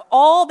here, of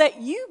all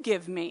that you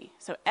give me.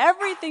 So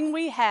everything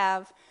we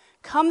have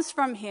comes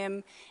from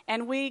him,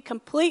 and we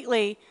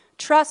completely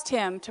trust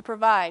him to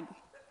provide.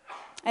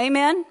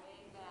 Amen?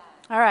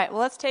 All right,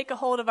 well, let's take a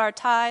hold of our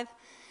tithe,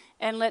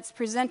 and let's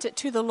present it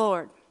to the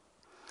Lord.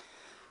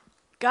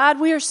 God,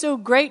 we are so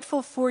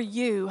grateful for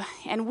you,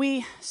 and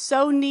we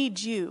so need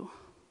you.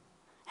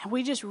 And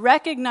we just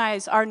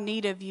recognize our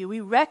need of you. We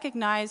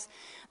recognize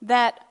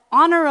that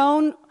on our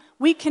own,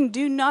 we can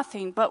do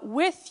nothing, but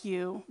with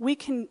you, we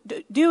can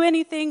do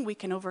anything, we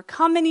can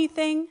overcome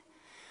anything.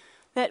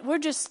 That we're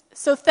just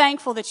so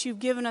thankful that you've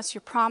given us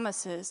your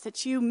promises,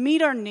 that you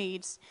meet our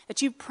needs,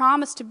 that you've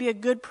promised to be a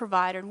good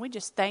provider, and we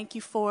just thank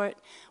you for it.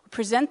 We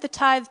present the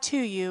tithe to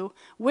you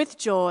with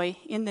joy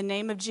in the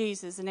name of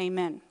Jesus, and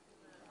amen.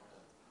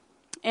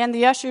 And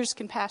the ushers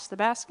can pass the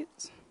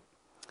baskets.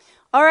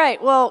 All right,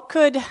 well,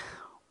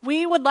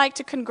 we would like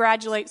to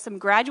congratulate some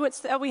graduates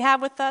that we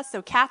have with us.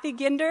 So Kathy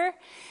Ginder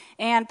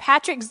and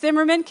Patrick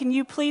Zimmerman, can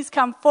you please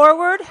come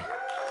forward?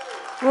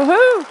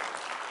 Woohoo!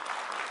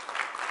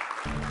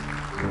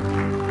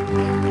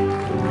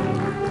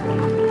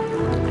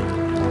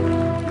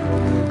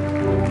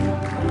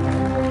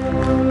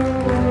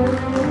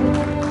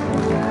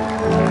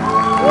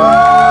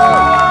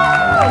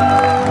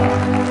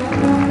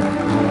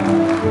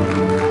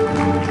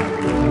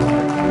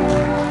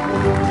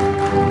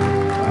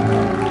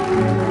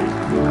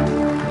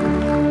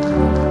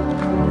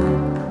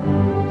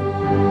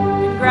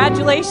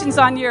 Congratulations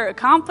on your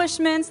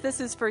accomplishments. This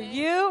is for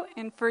you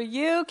and for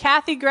you.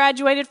 Kathy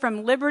graduated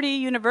from Liberty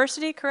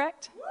University,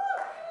 correct?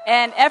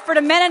 And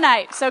Ephrata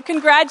Mennonite. So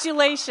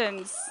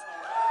congratulations.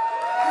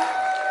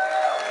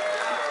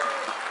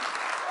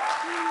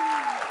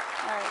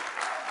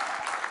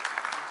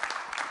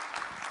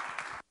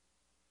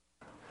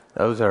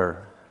 Those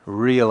are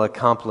real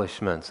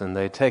accomplishments, and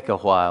they take a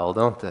while,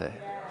 don't they?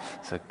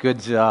 It's a good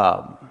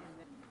job.